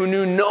sin who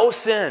knew no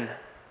sin,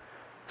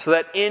 so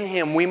that in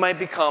him we might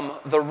become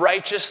the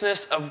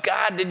righteousness of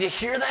God. Did you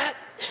hear that?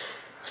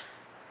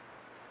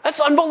 That's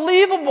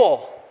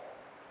unbelievable.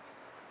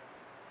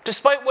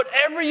 Despite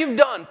whatever you've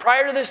done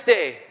prior to this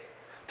day,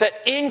 that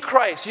in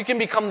Christ you can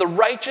become the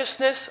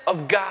righteousness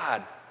of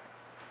God.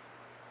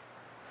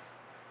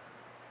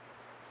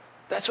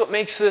 That's what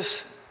makes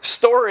this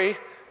story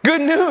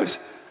good news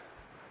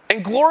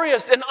and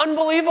glorious and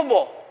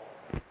unbelievable.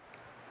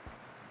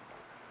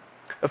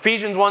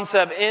 Ephesians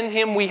 1:7, in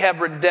him we have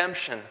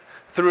redemption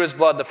through his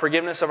blood, the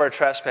forgiveness of our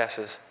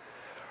trespasses.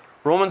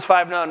 Romans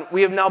 5:9,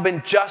 we have now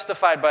been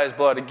justified by his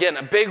blood. Again,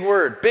 a big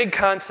word, big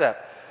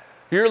concept.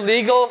 You're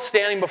legal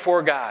standing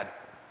before God.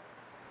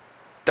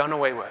 Done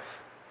away with.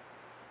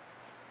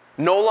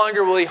 No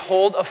longer will he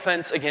hold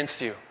offense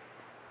against you.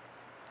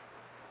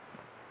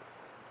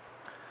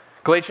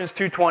 Galatians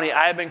 2:20,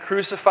 I have been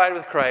crucified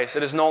with Christ.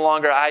 It is no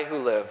longer I who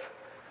live,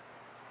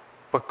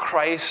 but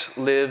Christ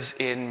lives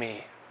in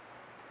me.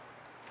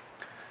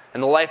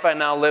 And the life I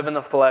now live in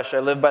the flesh, I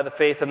live by the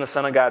faith in the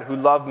Son of God who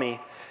loved me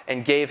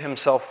and gave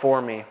himself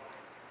for me.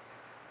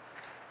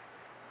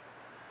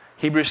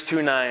 Hebrews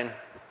 2:9.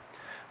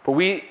 But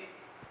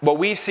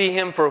we see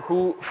him for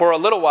who for a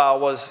little while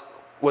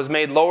was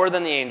made lower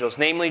than the angels,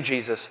 namely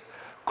Jesus,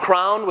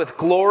 crowned with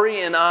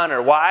glory and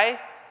honor. Why?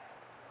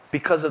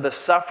 Because of the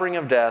suffering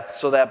of death,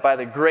 so that by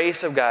the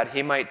grace of God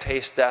he might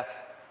taste death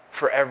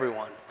for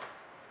everyone.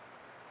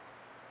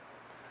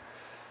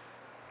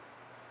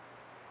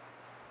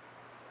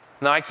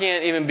 Now, I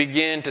can't even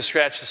begin to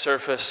scratch the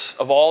surface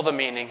of all the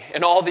meaning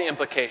and all the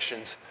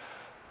implications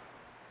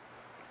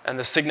and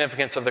the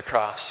significance of the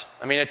cross.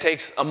 I mean, it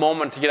takes a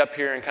moment to get up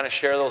here and kind of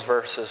share those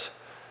verses.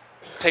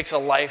 It takes a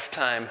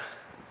lifetime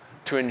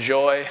to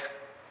enjoy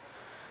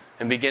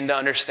and begin to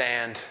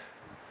understand.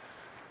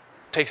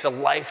 It takes a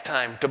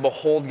lifetime to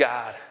behold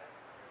God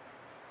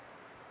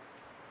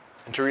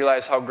and to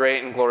realize how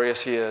great and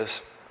glorious he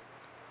is.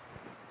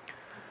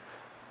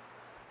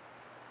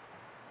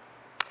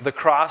 The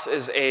cross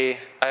is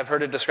I've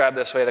heard it described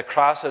this way, the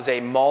cross is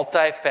a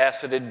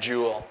multifaceted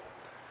jewel.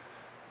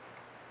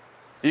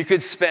 You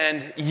could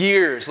spend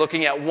years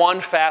looking at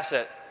one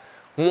facet,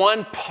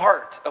 one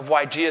part of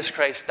why Jesus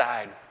Christ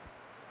died.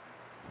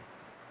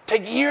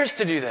 Take years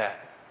to do that.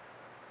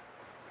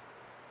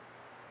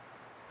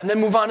 And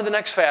then move on to the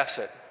next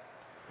facet.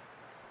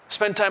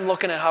 Spend time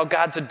looking at how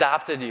God's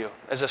adopted you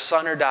as a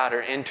son or daughter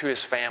into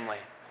his family.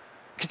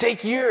 It could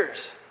take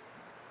years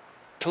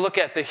to look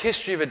at the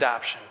history of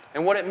adoption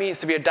and what it means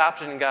to be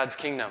adopted in God's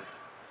kingdom.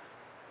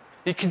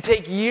 It can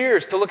take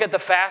years to look at the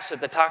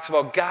facet that talks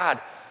about God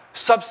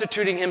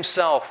substituting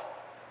himself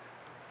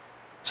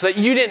so that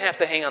you didn't have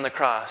to hang on the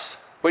cross,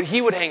 but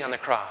he would hang on the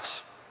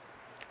cross.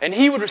 And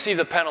he would receive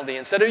the penalty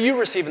instead of you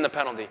receiving the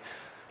penalty.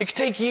 It could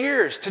take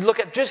years to look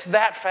at just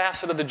that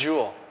facet of the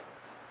jewel.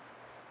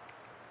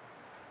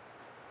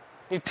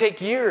 It'd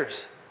take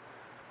years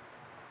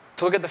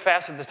to look at the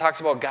facet that talks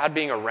about God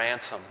being a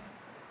ransom,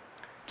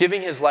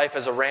 giving his life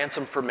as a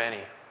ransom for many.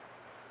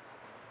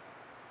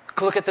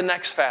 Look at the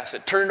next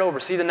facet. Turn it over.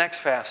 See the next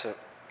facet.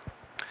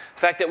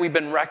 The fact that we've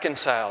been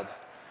reconciled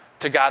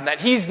to God, and that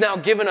he's now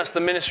given us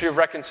the ministry of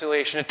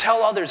reconciliation to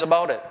tell others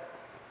about it.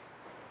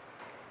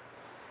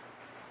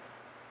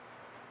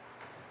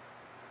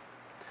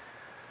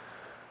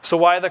 So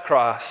why the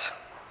cross?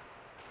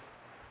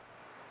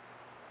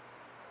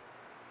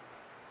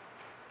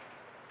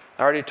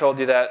 I already told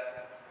you that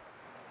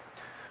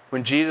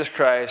when Jesus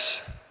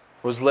Christ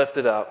was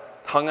lifted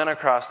up, hung on a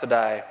cross to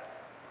die,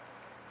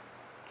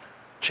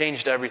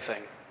 changed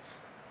everything.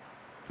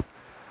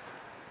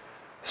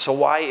 So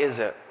why is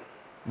it?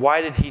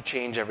 Why did he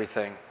change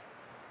everything?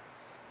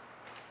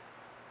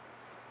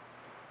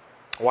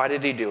 Why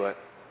did he do it?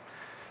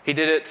 He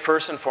did it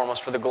first and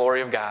foremost for the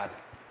glory of God.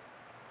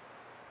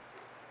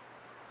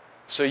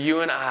 So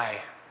you and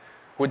I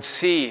would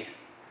see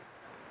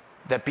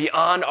that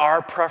beyond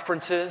our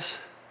preferences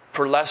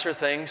for lesser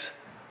things,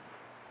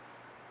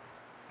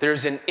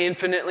 there's an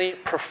infinitely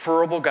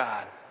preferable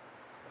God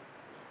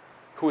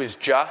who is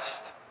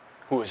just,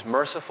 who is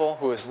merciful,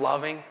 who is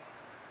loving,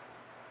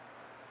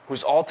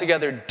 who's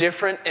altogether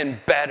different and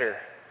better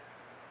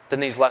than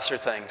these lesser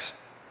things.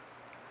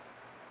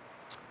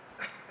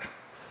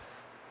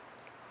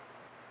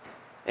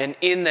 And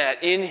in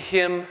that, in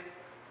him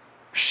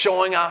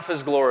showing off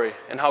his glory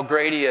and how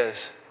great he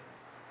is,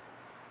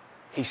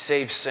 he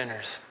saves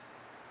sinners.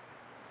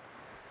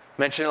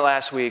 Mentioned it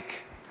last week.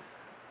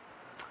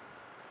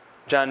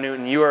 John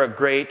Newton, you are I'm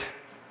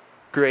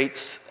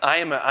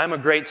a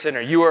great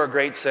sinner. You are a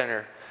great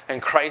sinner. And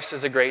Christ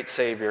is a great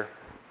Savior.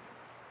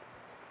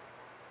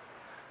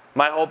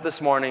 My hope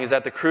this morning is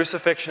that the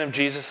crucifixion of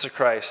Jesus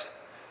Christ,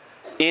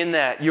 in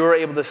that you are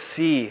able to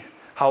see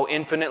how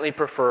infinitely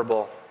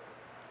preferable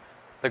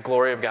the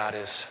glory of God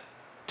is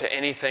to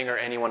anything or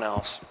anyone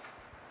else.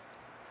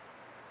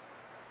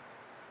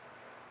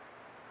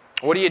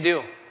 What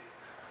do?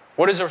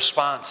 What is the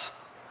response?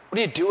 What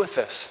do you do with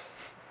this?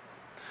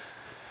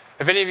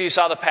 If any of you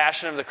saw the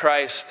Passion of the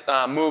Christ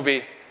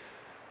movie,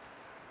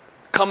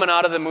 coming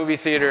out of the movie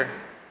theater,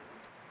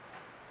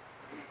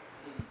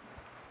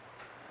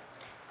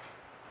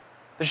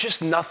 there's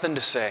just nothing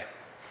to say.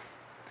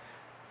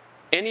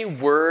 Any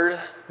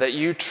word that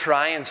you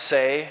try and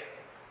say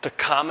to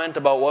comment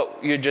about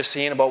what you'd just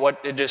seen, about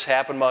what had just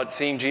happened, about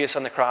seeing Jesus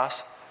on the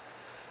cross,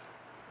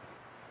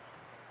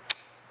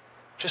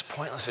 just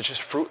pointless. It's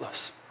just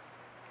fruitless.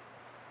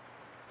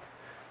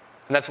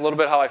 And that's a little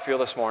bit how I feel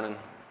this morning.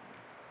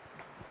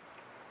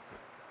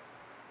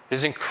 It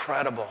is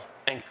incredible,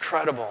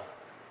 incredible.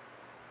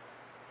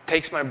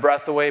 Takes my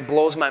breath away,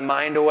 blows my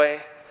mind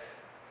away,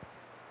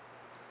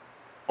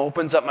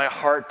 opens up my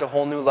heart to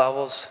whole new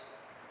levels.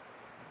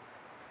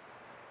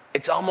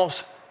 It's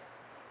almost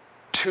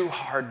too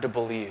hard to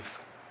believe.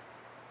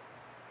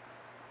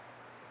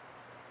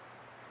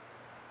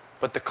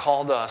 But the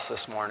call to us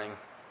this morning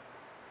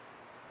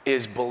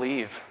is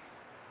believe.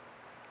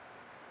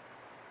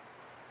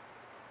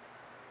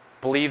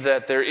 Believe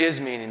that there is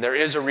meaning, there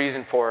is a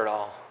reason for it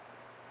all.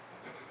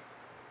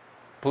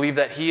 Believe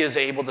that he is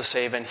able to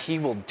save and he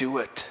will do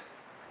it.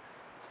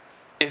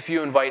 If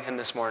you invite him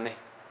this morning,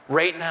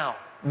 right now,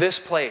 this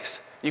place,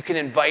 you can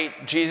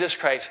invite Jesus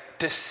Christ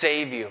to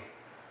save you.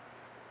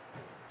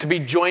 To be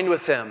joined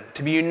with him,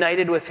 to be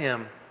united with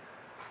him.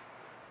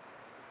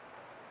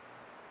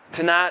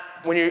 To not,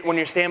 when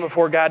you stand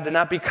before God, to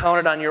not be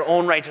counted on your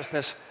own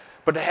righteousness,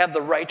 but to have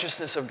the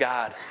righteousness of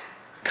God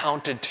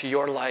counted to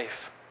your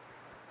life.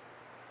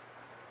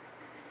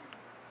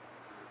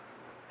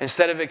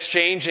 Instead of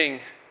exchanging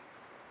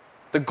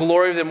the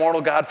glory of the immortal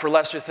God for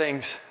lesser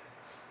things,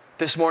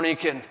 this morning you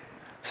can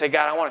say,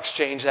 God, I want to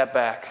exchange that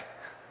back.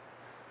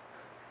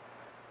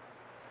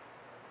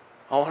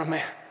 I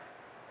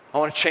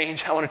want to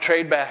change. I want to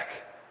trade back.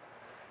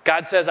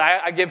 God says,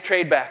 I give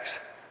trade backs.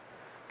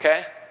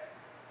 Okay?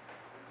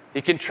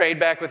 You can trade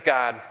back with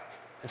God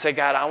and say,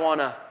 God, I want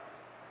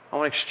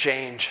to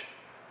exchange.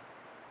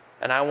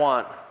 And I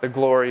want the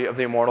glory of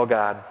the immortal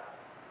God.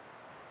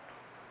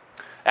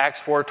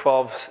 Acts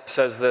 4:12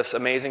 says this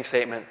amazing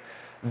statement.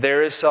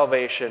 There is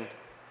salvation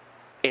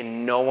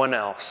in no one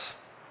else.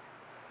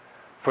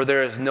 For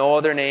there is no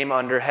other name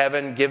under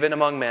heaven given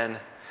among men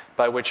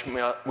by which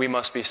we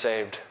must be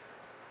saved.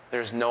 There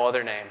is no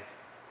other name.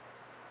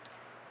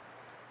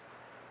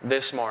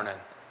 This morning,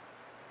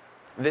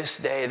 this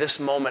day, this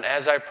moment,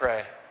 as I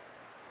pray,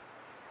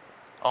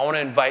 I want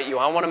to invite you.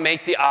 I want to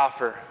make the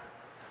offer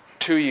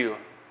to you.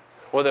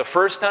 Whether the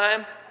first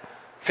time,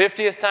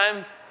 50th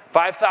time,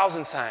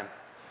 5,000th time,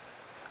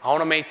 I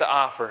want to make the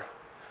offer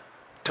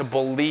to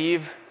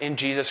believe in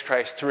Jesus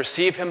Christ, to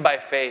receive him by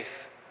faith,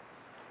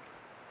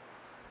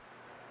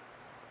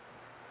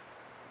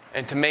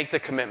 and to make the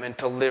commitment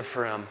to live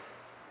for him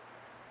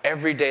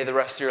every day the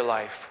rest of your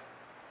life.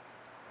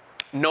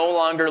 No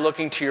longer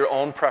looking to your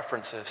own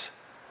preferences,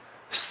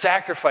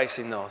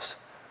 sacrificing those,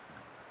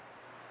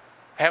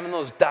 having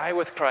those die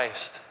with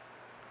Christ.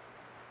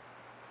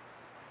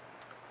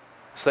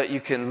 so that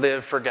you can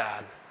live for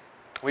God.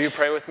 Will you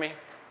pray with me?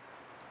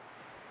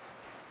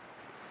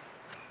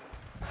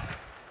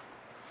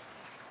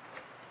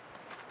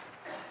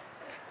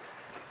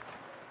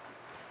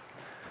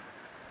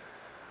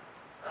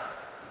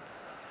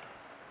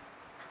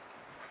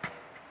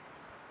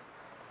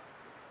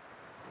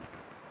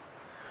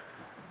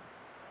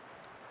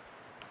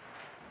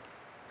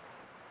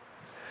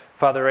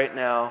 Father, right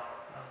now,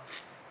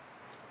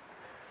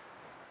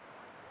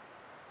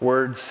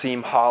 words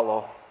seem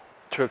hollow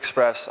to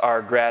express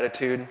our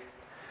gratitude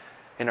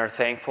and our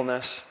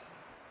thankfulness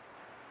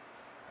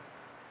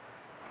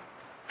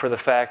for the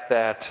fact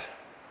that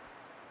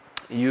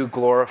you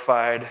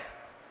glorified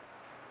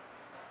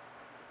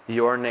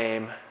your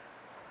name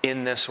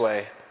in this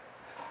way.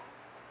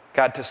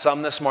 God, to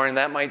some this morning,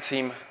 that might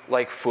seem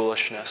like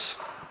foolishness,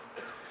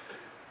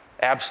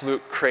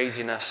 absolute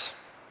craziness.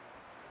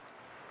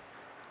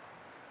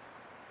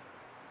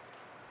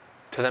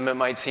 To them, it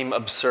might seem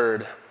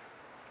absurd.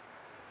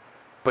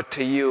 But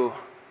to you,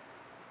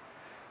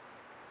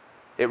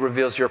 it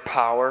reveals your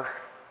power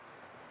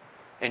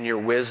and your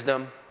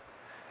wisdom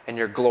and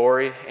your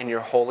glory and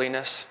your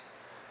holiness.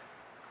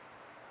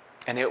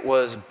 And it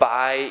was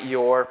by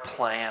your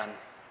plan.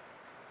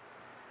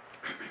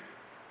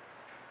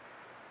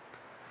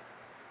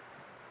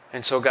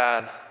 And so,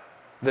 God,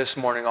 this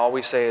morning, all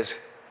we say is,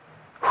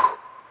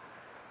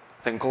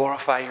 then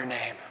glorify your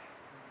name.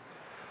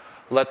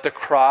 Let the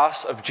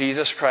cross of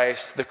Jesus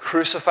Christ, the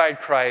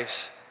crucified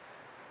Christ,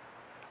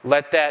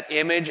 let that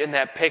image and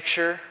that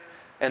picture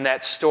and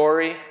that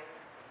story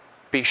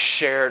be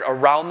shared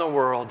around the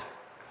world.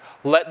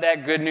 Let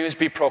that good news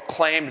be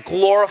proclaimed.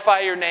 Glorify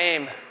your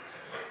name.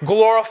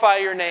 Glorify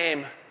your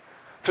name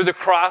through the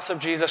cross of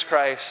Jesus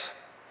Christ.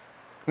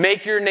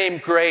 Make your name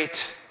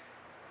great.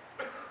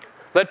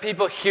 Let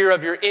people hear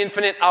of your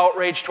infinite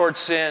outrage towards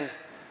sin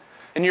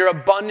and your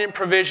abundant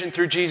provision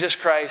through Jesus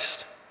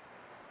Christ.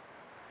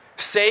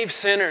 Save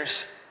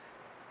sinners.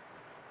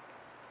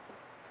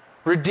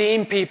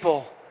 Redeem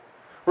people.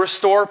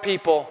 Restore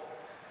people.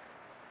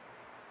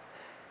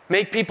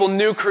 Make people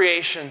new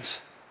creations.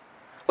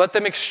 Let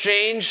them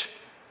exchange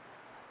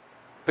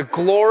the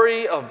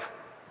glory of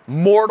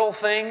mortal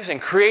things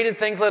and created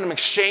things. Let them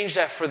exchange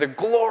that for the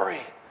glory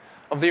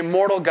of the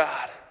immortal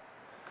God.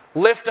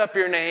 Lift up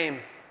your name.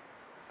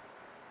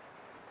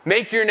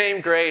 Make your name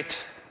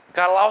great.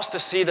 God, allow us to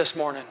see this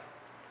morning.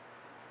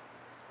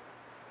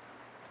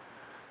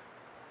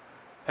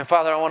 And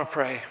Father, I want to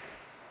pray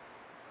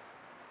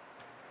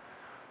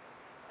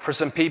for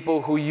some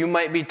people who you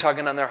might be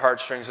tugging on their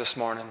heartstrings this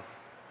morning.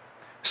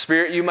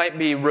 Spirit, you might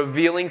be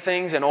revealing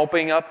things and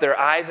opening up their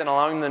eyes and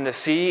allowing them to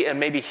see and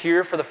maybe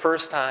hear for the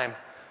first time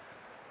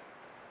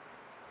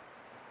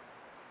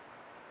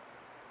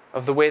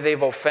of the way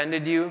they've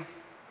offended you,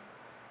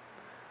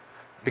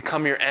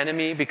 become your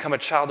enemy, become a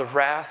child of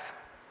wrath.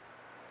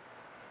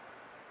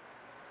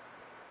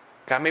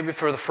 God, maybe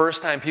for the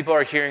first time people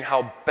are hearing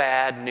how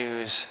bad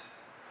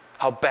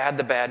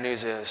the bad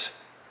news is.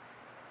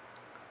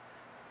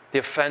 The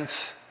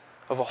offense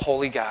of a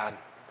holy God.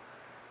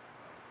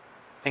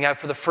 And God,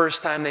 for the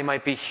first time they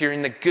might be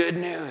hearing the good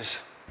news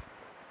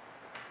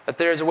that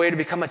there is a way to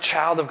become a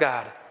child of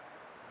God,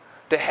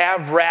 to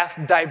have wrath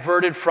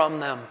diverted from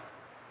them,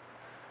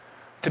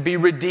 to be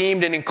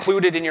redeemed and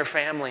included in your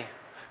family,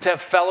 to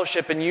have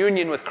fellowship and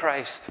union with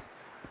Christ.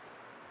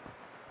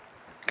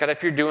 God,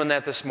 if you're doing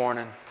that this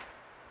morning,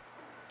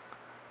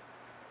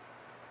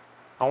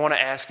 I want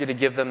to ask you to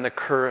give them the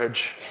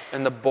courage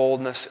and the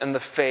boldness and the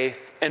faith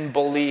and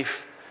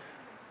belief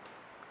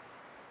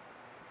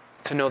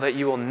to know that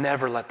you will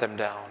never let them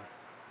down.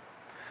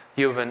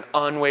 You have an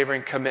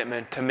unwavering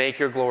commitment to make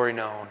your glory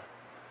known,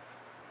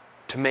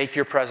 to make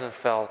your presence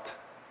felt.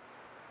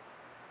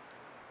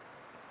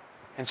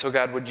 And so,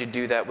 God, would you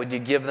do that? Would you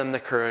give them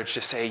the courage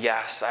to say,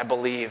 yes, I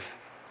believe.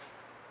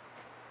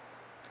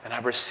 And I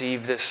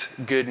receive this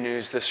good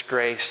news, this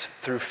grace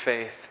through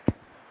faith.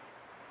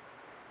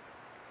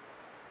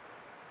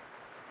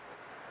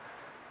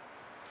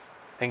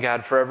 And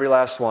God, for every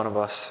last one of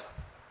us,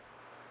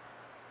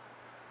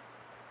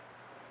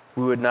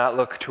 we would not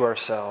look to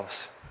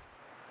ourselves.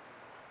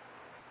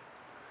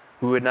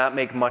 We would not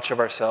make much of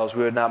ourselves.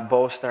 We would not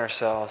boast in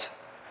ourselves.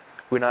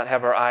 We would not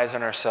have our eyes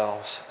on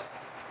ourselves.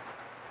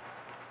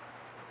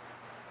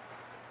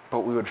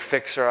 But we would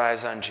fix our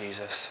eyes on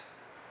Jesus,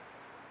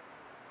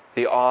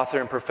 the author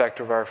and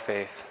perfecter of our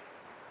faith,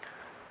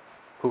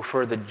 who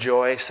for the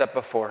joy set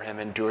before him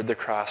endured the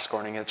cross,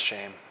 scorning its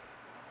shame.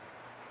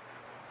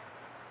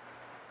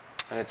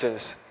 And it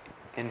is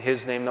in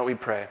his name that we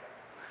pray.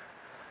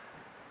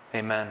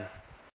 Amen.